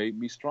has made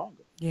me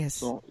stronger. Yes.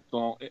 So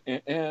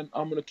and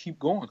I'm going to keep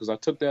going because I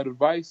took that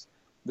advice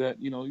that,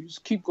 you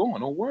just keep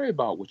going. Don't worry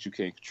about what you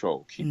can't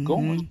control. Keep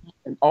going.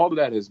 And all of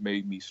that has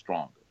made me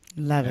stronger.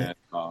 Love it.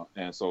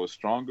 And so it's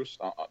stronger.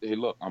 Hey,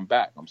 look, I'm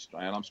back. I'm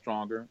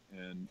stronger.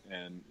 And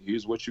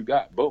here's what you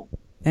got. Boom.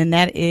 And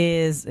that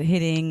is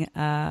hitting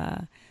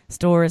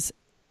stores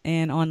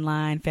and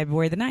online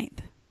February the 9th.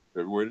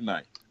 February the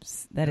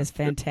 9th. That is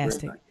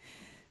fantastic.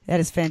 That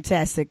is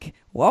fantastic.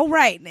 Well, all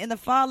right. In the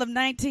fall of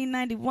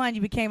 1991,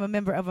 you became a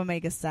member of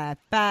Omega Psi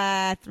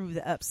Phi through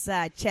the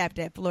Upside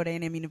chapter at Florida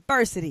A&M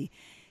University.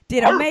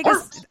 Did Omega...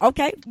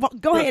 Okay, well,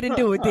 go ahead and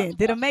do it then.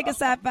 Did Omega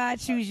Psi Phi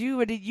choose you,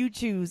 or did you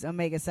choose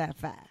Omega Psi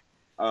Phi?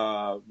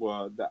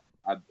 Well,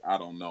 I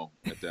don't know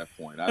at that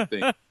point. I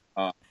think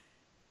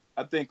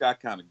I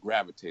kind of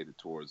gravitated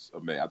towards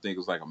Omega. I think it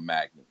was like a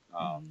magnet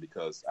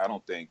because I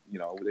don't think,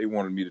 they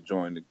wanted me to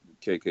join the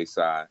KK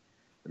Psi,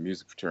 the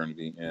music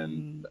fraternity,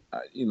 and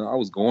I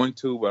was going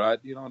to, but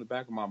in the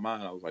back of my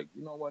mind, I was like,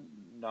 you know what?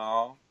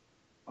 No,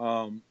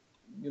 I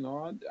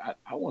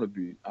want to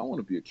be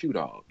a Q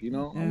dog. I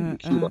want to be a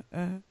Q dog.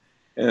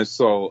 And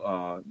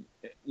so,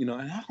 and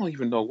I don't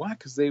even know why,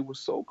 because they were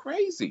so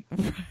crazy.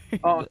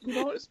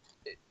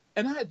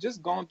 And I had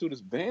just gone through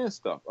this band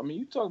stuff. I mean,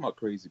 you talking about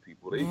crazy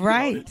people,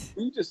 right?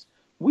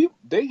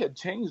 They had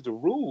changed the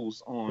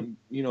rules on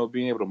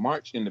being able to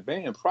march in the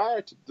band.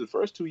 Prior to the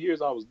first 2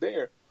 years I was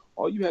there,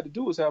 all you had to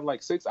do was have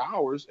like 6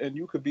 hours and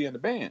you could be in the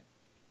band.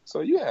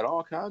 So you had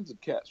all kinds of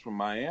cats from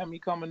Miami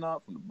coming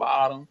up from the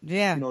bottom.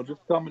 Yeah.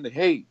 Just coming to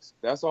Hayes.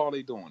 That's all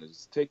they doing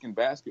is taking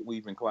basket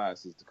weaving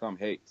classes to come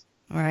Hayes.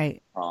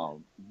 Right.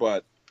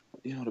 But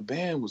the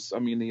band was,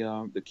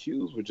 the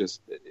cues were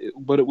just,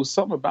 but it was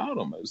something about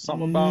them. It was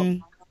something about,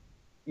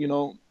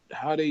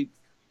 how they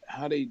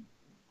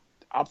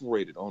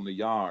operated on the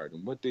yard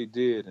and what they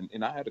did.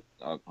 And I had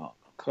a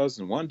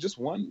cousin, a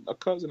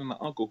cousin and an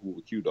uncle who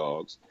were Q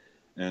dogs.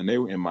 And they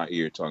were in my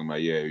ear talking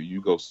about, yeah,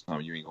 you go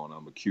some, you ain't going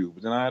on the Q.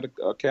 But then I had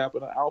a Kappa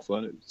and an Alpha,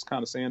 and it's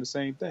kind of saying the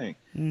same thing.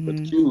 But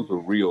the Qs were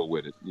real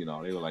with it. They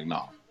were like,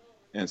 no.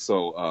 And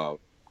so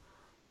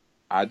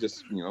I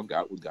just,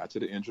 got to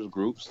the interest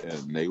groups,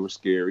 and they were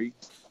scary.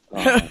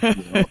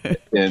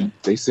 And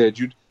they said,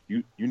 you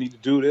need to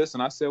do this.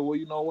 And I said, well,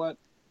 you know what?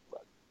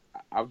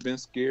 I've been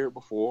scared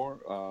before,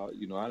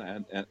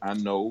 and I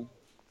know,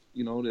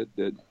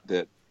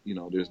 that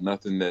there's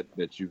nothing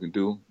that you can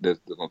do that's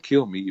going to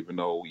kill me, even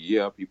though,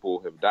 people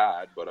have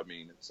died. But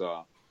it's,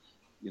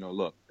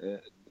 look,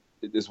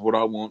 it's what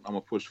I want. I'm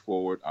going to push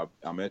forward.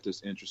 I'm at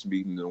this interest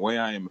meeting. The way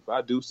I am, if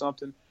I do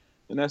something,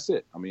 then that's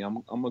it. I'm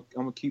going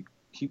to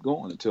keep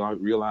going until I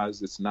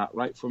realize it's not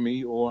right for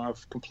me or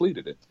I've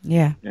completed it.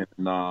 Yeah.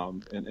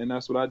 And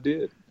that's what I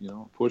did,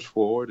 push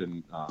forward.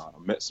 And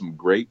met some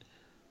great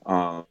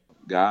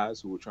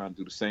guys who were trying to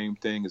do the same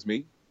thing as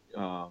me.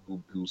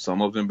 Who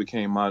some of them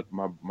became my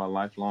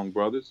lifelong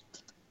brothers,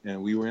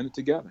 and we were in it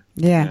together.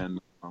 Yeah.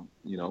 And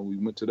we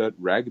went to that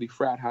raggedy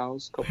frat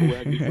house, couple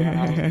raggedy frat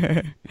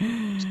houses,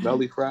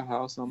 smelly frat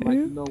house. I'm like,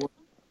 you know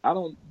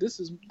what?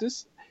 This is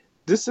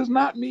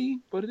not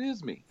me, but it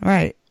is me.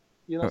 Right.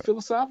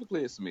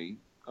 Philosophically it's me.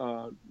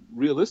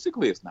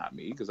 Realistically it's not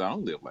me because I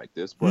don't live like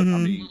this. But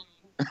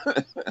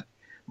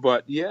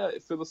but yeah,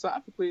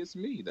 philosophically it's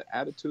me. The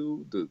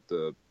attitude,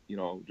 the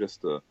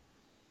just the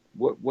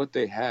what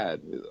they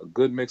had, a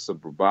good mix of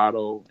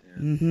bravado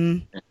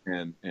and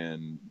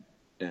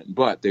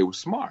but they were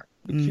smart.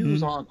 The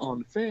Qs on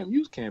the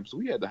FAMU campus,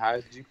 we had the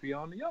highest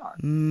GPA on the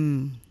yard,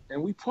 and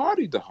we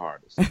partied the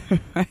hardest.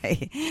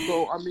 Right.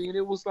 So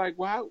it was like,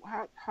 wow,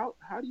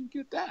 how do you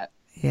get that?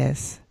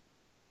 Yes.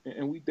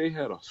 And they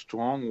had a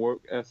strong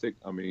work ethic.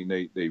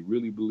 They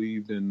really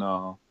believed in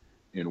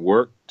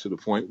work to the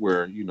point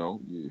where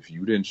if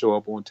you didn't show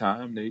up on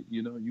time,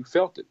 you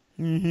felt it.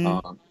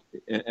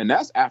 And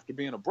that's after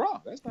being a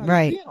bra. That's not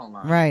right. Being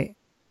online. Right.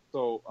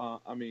 So,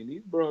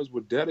 these bros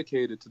were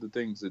dedicated to the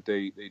things that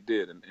they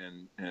did.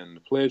 And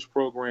the pledge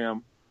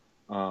program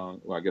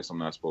Well, I guess I'm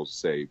not supposed to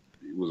say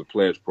it was a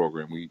pledge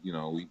program. We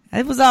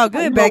It was all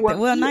good back then. Well,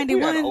 We had an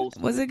 91 old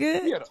school, was it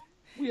good?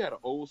 we had an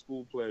old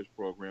school pledge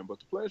program, but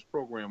the pledge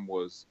program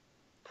was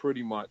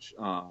pretty much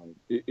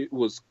it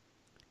was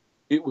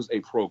a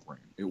program.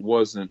 It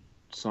wasn't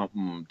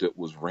something that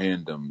was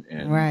random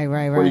and Right.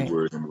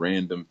 wayward and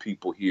random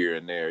people here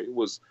and there. It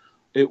was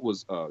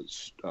a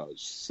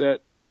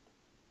set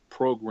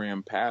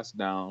program passed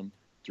down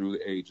through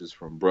the ages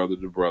from brother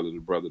to brother to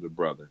brother to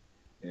brother.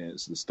 And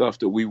it's the stuff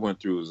that we went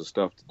through is the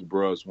stuff that the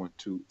Bros went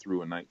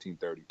through in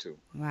 1932.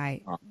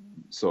 Right.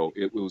 So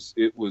it was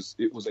a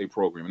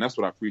program, and that's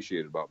what I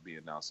appreciated about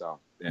being down south.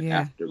 And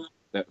Yeah. after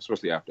that,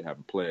 especially after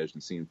having pledged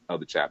and seen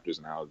other chapters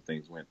and how other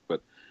things went,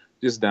 but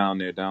just down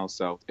there, down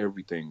south,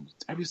 everything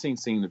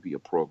seemed to be a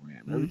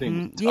program.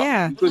 Everything was tough.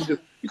 Yeah.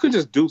 You couldn't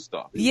just do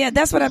stuff. Yeah,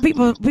 that's what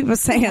people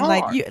saying.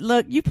 Like,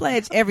 hard. you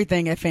pledge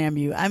everything at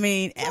FAMU. I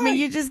mean,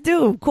 you just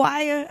do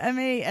choir. I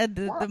mean,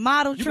 the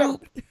model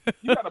troop.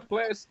 You got a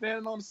pledge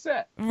standing on the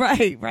set.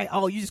 Right.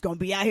 Oh, you just gonna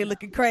be out here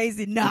looking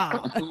crazy?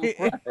 No.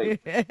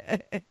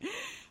 Right.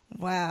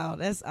 Wow,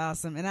 that's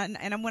awesome. And I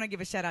want to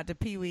give a shout out to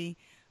Pee Wee,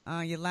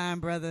 your line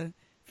brother,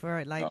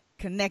 for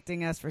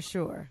connecting us for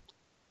sure.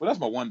 Well, that's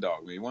my one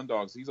dog. Man. One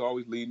dog, he's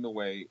always leading the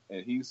way,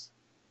 and he's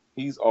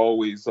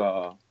always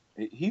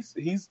he's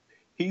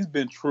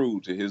been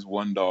true to his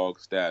one dog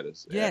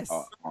status. Yes.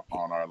 On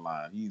our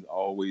line, he's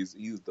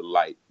the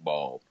light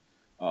bulb.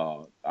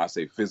 I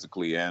say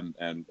physically and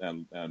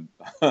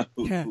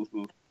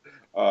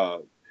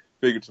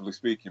figuratively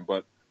speaking,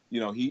 but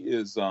he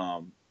is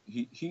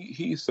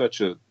he's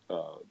such a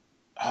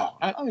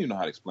I don't even know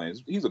how to explain it.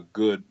 He's a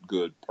good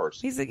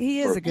person. He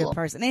is a good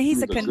person, and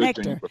he's a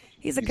connector.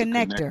 He's a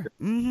connector.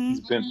 Mm-hmm.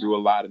 He's been through a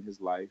lot in his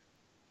life.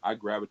 I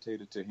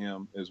gravitated to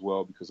him as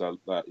well because I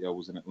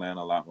was in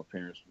Atlanta a lot. My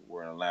parents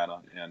were in Atlanta,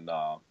 and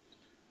I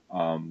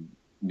hung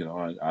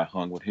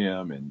with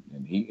him, and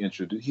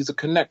he's a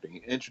connector. He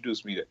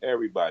introduced me to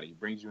everybody. He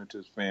brings you into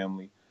his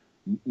family.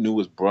 Knew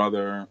his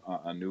brother.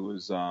 I knew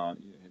his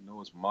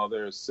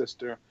mother, his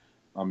sister.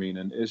 I mean,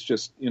 and it's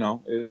just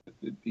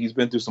he's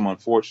been through some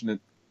unfortunate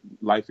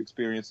life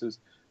experiences,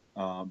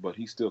 but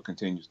he still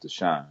continues to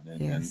shine.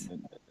 And, yes.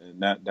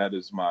 and that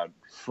is my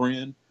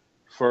friend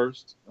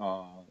first,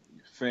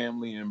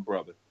 family and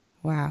brother.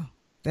 Wow,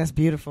 that's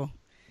beautiful.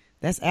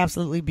 That's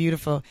absolutely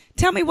beautiful.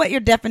 Tell me what your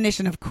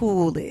definition of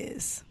cool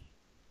is.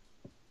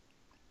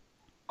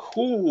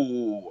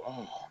 Cool.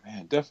 Oh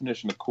man,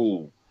 definition of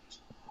cool.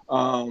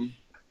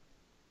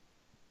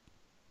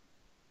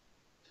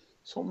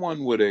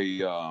 Someone with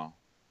a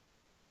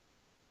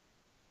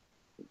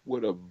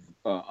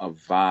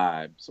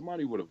vibe.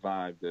 Somebody with a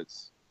vibe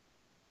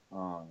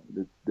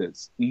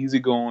that's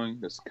easygoing,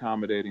 that's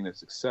accommodating,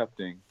 that's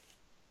accepting,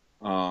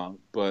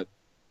 but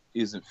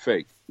isn't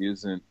fake,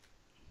 isn't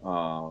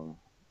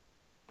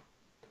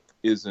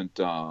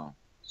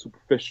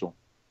superficial.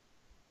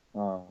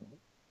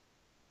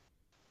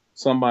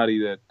 Somebody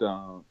that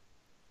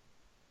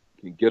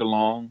can get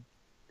along,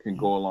 can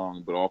go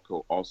along, but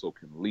also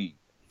can lead.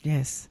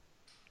 Yes.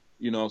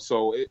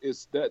 So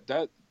it's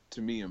that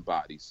to me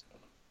embodies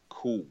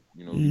cool.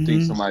 You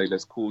think somebody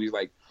that's cool, he's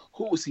like,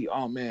 who is he?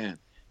 Oh man,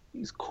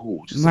 he's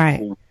cool. Just right. A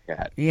cool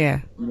cat. Yeah.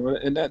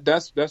 And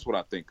that's what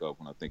I think of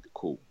when I think of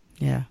cool.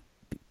 Yeah.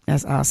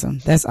 That's awesome.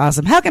 That's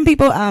awesome. How can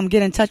people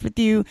get in touch with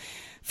you,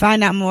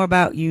 find out more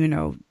about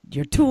your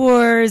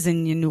tours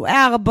and your new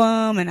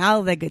album and all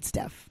of that good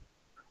stuff?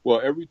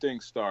 Well,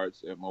 everything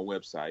starts at my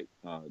website,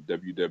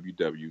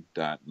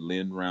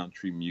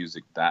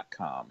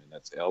 www.linroundtreemusic.com, and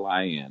that's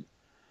LIN,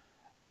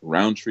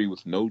 Roundtree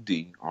with no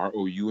D,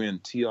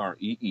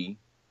 ROUNTREE,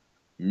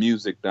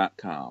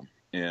 music.com.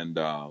 And,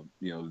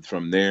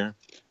 from there,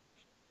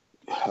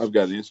 I've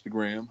got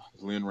Instagram,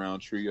 Lynn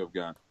Roundtree. I've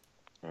got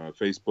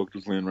Facebook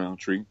is Lynn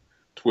Roundtree,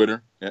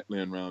 Twitter at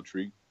Lynn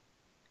Roundtree.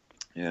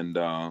 And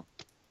I'm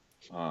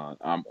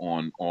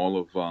on all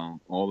of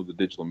the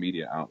digital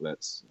media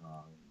outlets,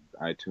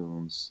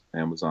 iTunes,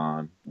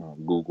 Amazon,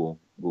 Google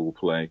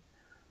Play,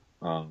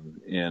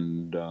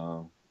 and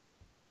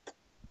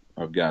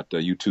I've got a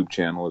YouTube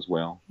channel as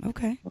well.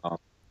 Okay.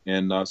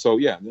 So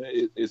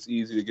it's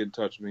easy to get in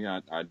touch with me.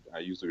 I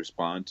usually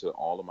respond to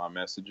all of my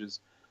messages.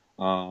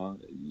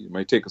 It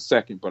might take a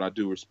second, but I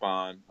do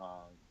respond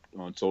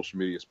on social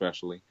media,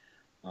 especially.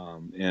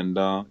 I'm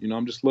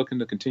just looking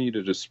to continue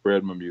to just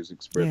spread my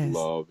music, spread yes. the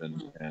love,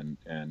 and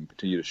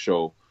continue to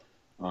show,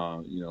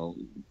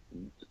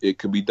 it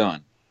could be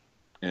done.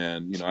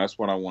 And that's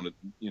what I wanted.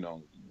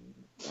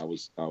 I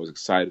was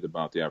excited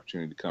about the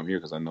opportunity to come here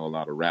because I know a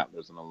lot of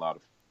rappers and a lot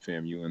of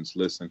FAMUans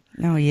listen.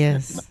 Oh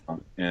yes.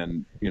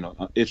 And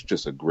it's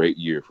just a great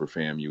year for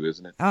FAMU,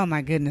 isn't it? Oh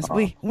my goodness,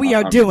 we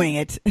are doing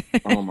it.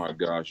 Oh my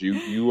gosh,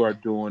 you are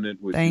doing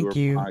it with Thank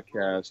you.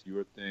 Podcast,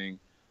 your thing.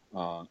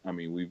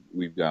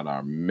 We've got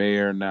our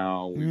mayor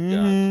now.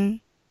 We've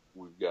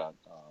got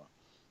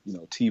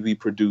TV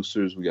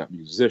producers. We got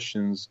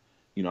musicians.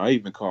 I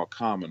even called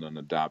Common an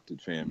adopted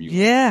FAMU.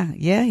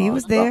 Yeah, he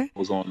was there. I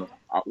was on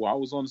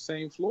the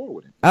same floor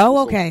with him.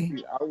 Oh, okay.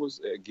 I was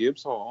at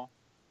Gibbs Hall,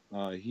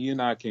 he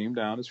and I came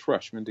down as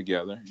freshmen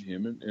together,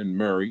 him and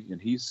Murray,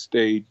 and he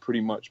stayed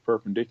pretty much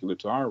perpendicular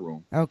to our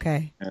room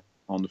Okay.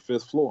 on the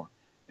 5th floor.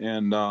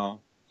 And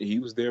he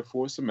was there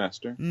for a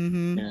semester.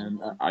 Mm-hmm. And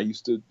I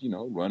used to,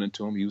 run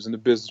into him. He was in the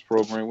business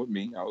program with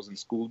me. I was in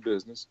school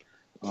business.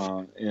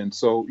 And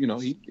so,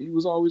 he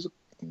was always,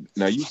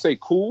 now you say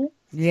cool?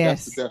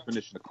 Yes. That's the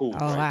definition of cool.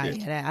 Oh, right wow. there.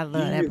 Yeah, I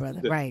love that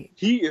brother. Right.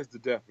 He is the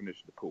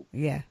definition of cool.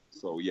 Yeah.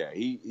 So yeah,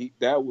 he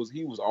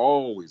was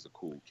always a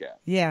cool cat.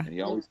 Yeah. And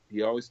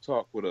he always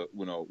talked with a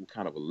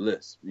kind of a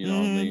lisp, what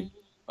I mean?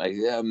 Like,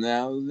 yeah,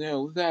 now,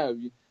 what's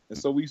that? And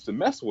so we used to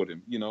mess with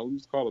him, we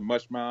used to call him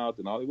mush mouth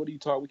and all. What do you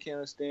talk? We can't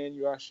understand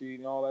you, Rashid,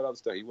 and all that other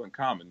stuff. He wasn't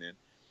common then.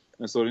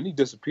 And so then he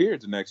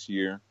disappeared the next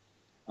year,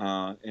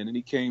 and then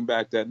he came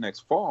back that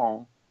next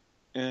fall,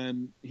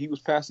 and he was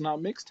passing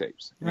out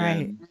mixtapes.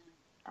 Right. And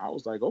I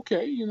was like,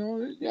 okay,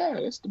 yeah,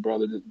 that's the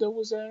brother that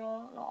was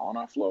on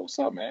our floor. What's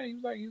up, man? He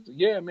was like,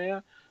 yeah,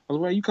 man. I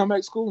was like, you come back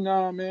to school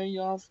now,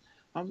 man.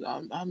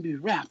 I'm be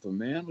rapper,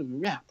 man. I'm be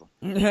rapper.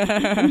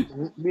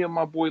 Me and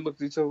my boy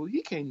looked at each other.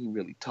 He can't even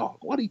really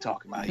talk. What are you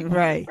talking about?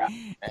 Right.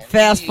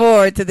 Fast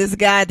forward to this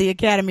guy at the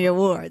Academy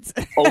Awards.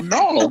 Oh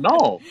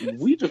no.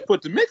 We just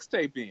put the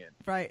mixtape in.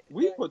 Right.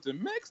 We put the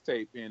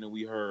mixtape in and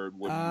we heard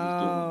what he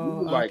was doing.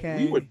 We were like,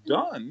 we were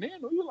done.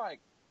 Then we were like,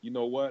 you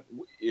know what?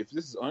 If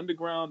this is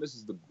underground, this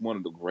is one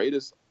of the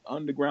greatest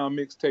underground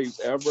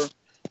mixtapes ever.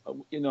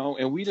 And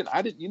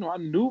I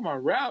knew my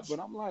rap, but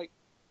I'm like,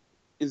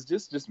 is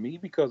this just me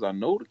because I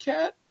know the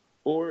cat,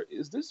 or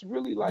is this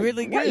really like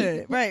really great?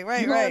 Good? Right.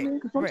 What I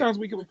mean? Sometimes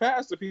we can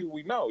pass the people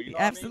we know.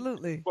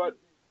 Absolutely. But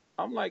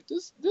I'm like,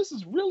 this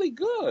is really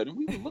good, and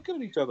we were looking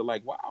at each other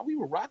like, wow, we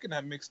were rocking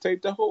that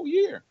mixtape the whole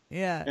year.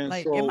 Yeah. And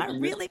like, so, am I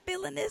really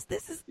feeling this?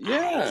 This is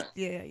yeah,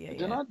 yeah.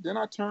 Then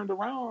I turned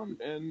around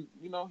and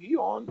he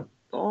on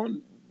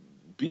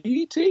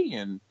BET,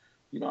 and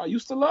I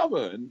used to love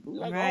her, and we were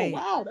like, oh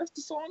wow, that's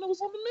the song that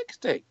was on the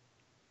mixtape.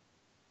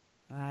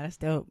 Wow, that's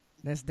dope.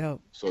 That's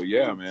dope. So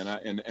yeah, man,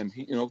 and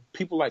he,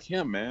 people like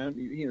him, man,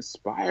 he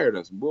inspired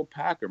us. Will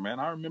Packer, man,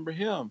 I remember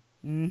him.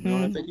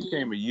 Mm-hmm. I think he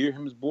came a year. Him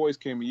and his boys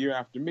came a year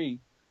after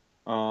me.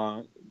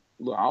 Little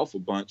Alpha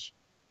Bunch,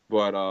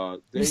 but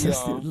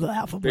little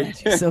Alpha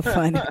Bunch. You're so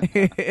funny.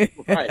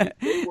 Right,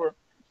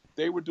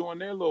 they were doing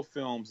their little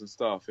films and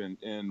stuff,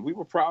 and we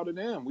were proud of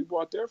them. We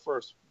bought their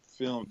first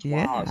film,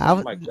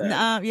 like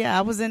that.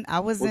 I was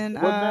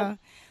in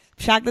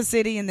Chocolate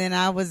City, and then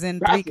I was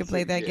in Three Can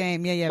Play That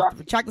Game. Yeah.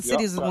 Chocolate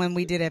City is the one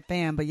we did at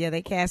FAM, but yeah,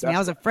 they cast me. I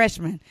was a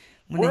freshman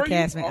when they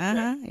cast me.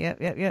 Okay.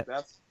 Yep.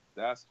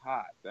 That's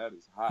hot. That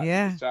is hot.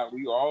 Yeah.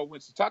 We all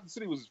went to Chocolate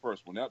City was his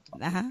first one.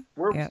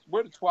 Where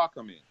did Twa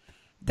come in?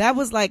 That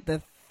was like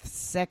the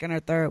second or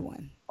third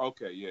one.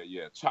 Okay,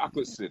 yeah.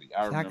 Chocolate City.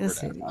 I remember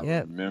that.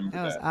 Yep. Remember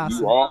that was that.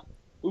 awesome.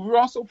 We were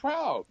all so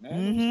proud,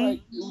 man.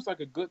 Mm-hmm. It was like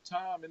a good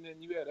time, and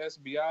then you had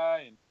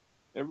SBI and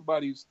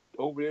everybody's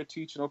over there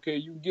teaching. Okay,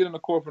 you can get into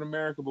corporate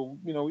America, but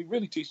we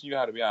really teaching you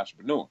how to be an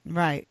entrepreneur.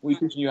 Right. We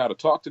teaching you how to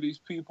talk to these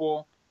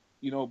people,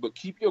 but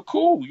keep your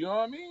cool. You know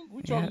what I mean?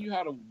 We're telling you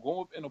how to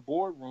go up in a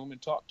boardroom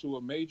and talk to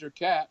a major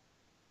cat,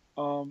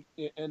 and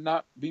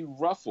not be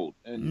ruffled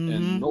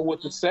and know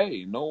what to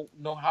say, know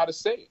how to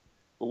say it.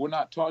 But we're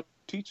not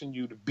teaching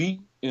you to be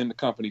in the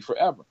company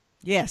forever.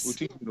 Yes. We're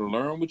teaching you to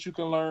learn what you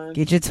can learn.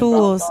 Get your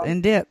tools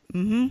and dip.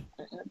 Mm-hmm.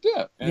 And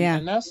dip.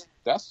 And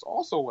that's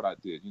also what I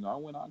did. I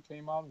went out and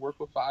came out and worked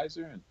with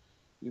Pfizer and,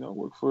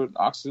 worked for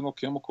Occidental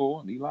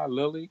Chemical and Eli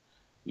Lilly.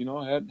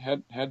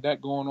 Had that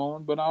going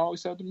on, but I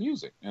always had the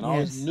music, and I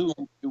always knew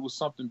it was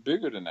something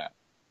bigger than that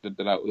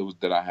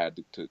I had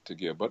to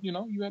give. But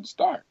you had to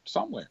start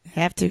somewhere.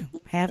 Have to.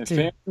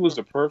 FAMU was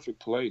the perfect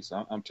place.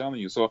 I'm telling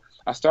you. So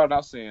I started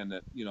out saying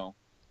that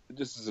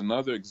this is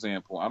another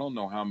example. I don't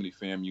know how many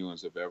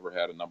FAMUans have ever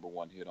had a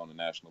 #1 hit on the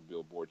national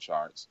Billboard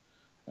charts,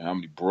 and how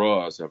many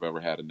bras have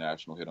ever had a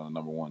national hit on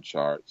the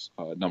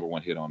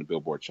 #1 hit on the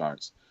Billboard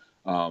charts.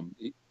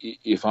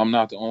 If I'm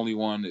not the only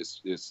one,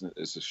 it's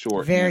a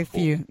short. Very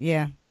handful. few,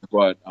 yeah.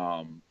 But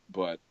I'm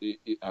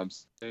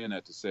saying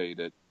that to say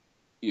that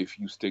if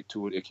you stick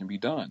to it, it can be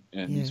done.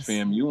 And these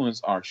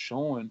FAMUans are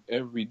showing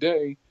every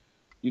day,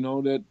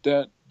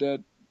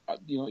 that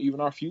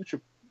even our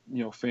future,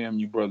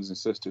 FAMU brothers and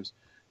sisters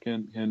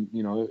can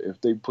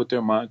if they put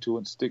their mind to it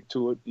and stick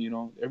to it,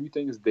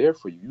 everything is there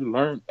for you. You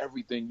learn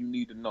everything you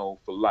need to know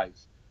for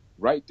life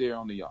right there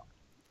on the yard.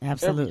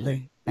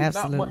 Absolutely.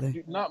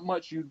 Absolutely. Not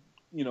much you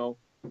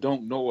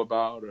don't know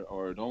about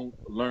or don't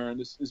learn.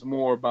 This is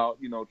more about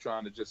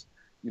trying to just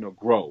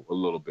grow a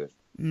little bit.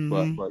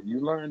 Mm-hmm. But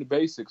you learn the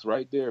basics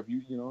right there. If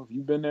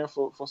you've been there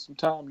for some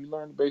time, you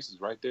learn the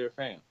basics right there,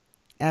 fam.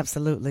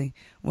 Absolutely.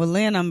 Well,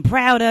 Lynn, I'm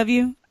proud of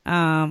you.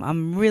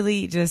 I'm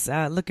really just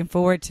looking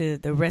forward to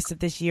the rest of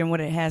this year and what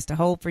it has to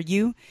hold for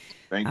you.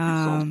 Thank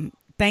you.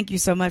 Thank you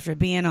so much for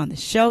being on the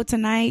show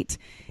tonight,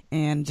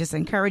 and just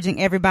encouraging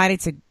everybody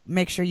to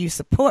make sure you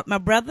support my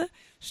brother.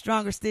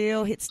 Stronger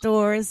Still hit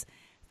stores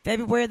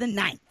February the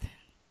 9th.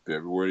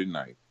 February the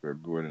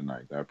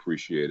 9th. I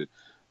appreciate it.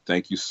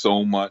 Thank you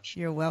so much.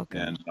 You're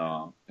welcome.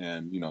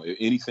 And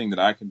anything that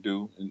I can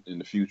do in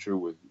the future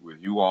with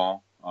you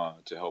all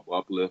to help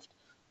uplift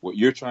what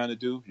you're trying to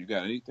do. If you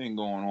got anything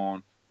going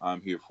on,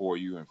 I'm here for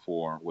you and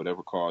for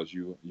whatever cause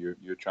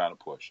you're trying to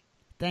push.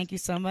 Thank you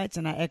so much,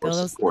 and I echo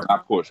those. Support,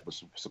 not push, but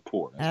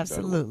support.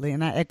 Absolutely,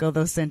 and I echo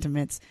those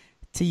sentiments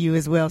to you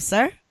as well,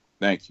 sir.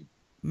 Thank you.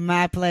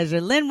 My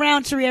pleasure. Lynn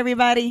Roundtree,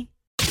 everybody.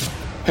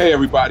 Hey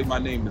everybody, my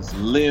name is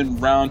Lynn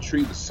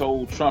Roundtree, the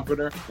soul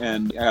trumpeter,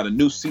 and I got a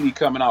new CD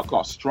coming out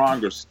called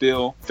Stronger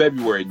Still,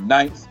 February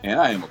 9th, and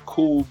I am a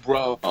cool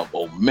bro of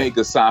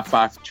Omega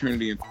Sci-Fi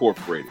Fraternity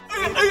Incorporated.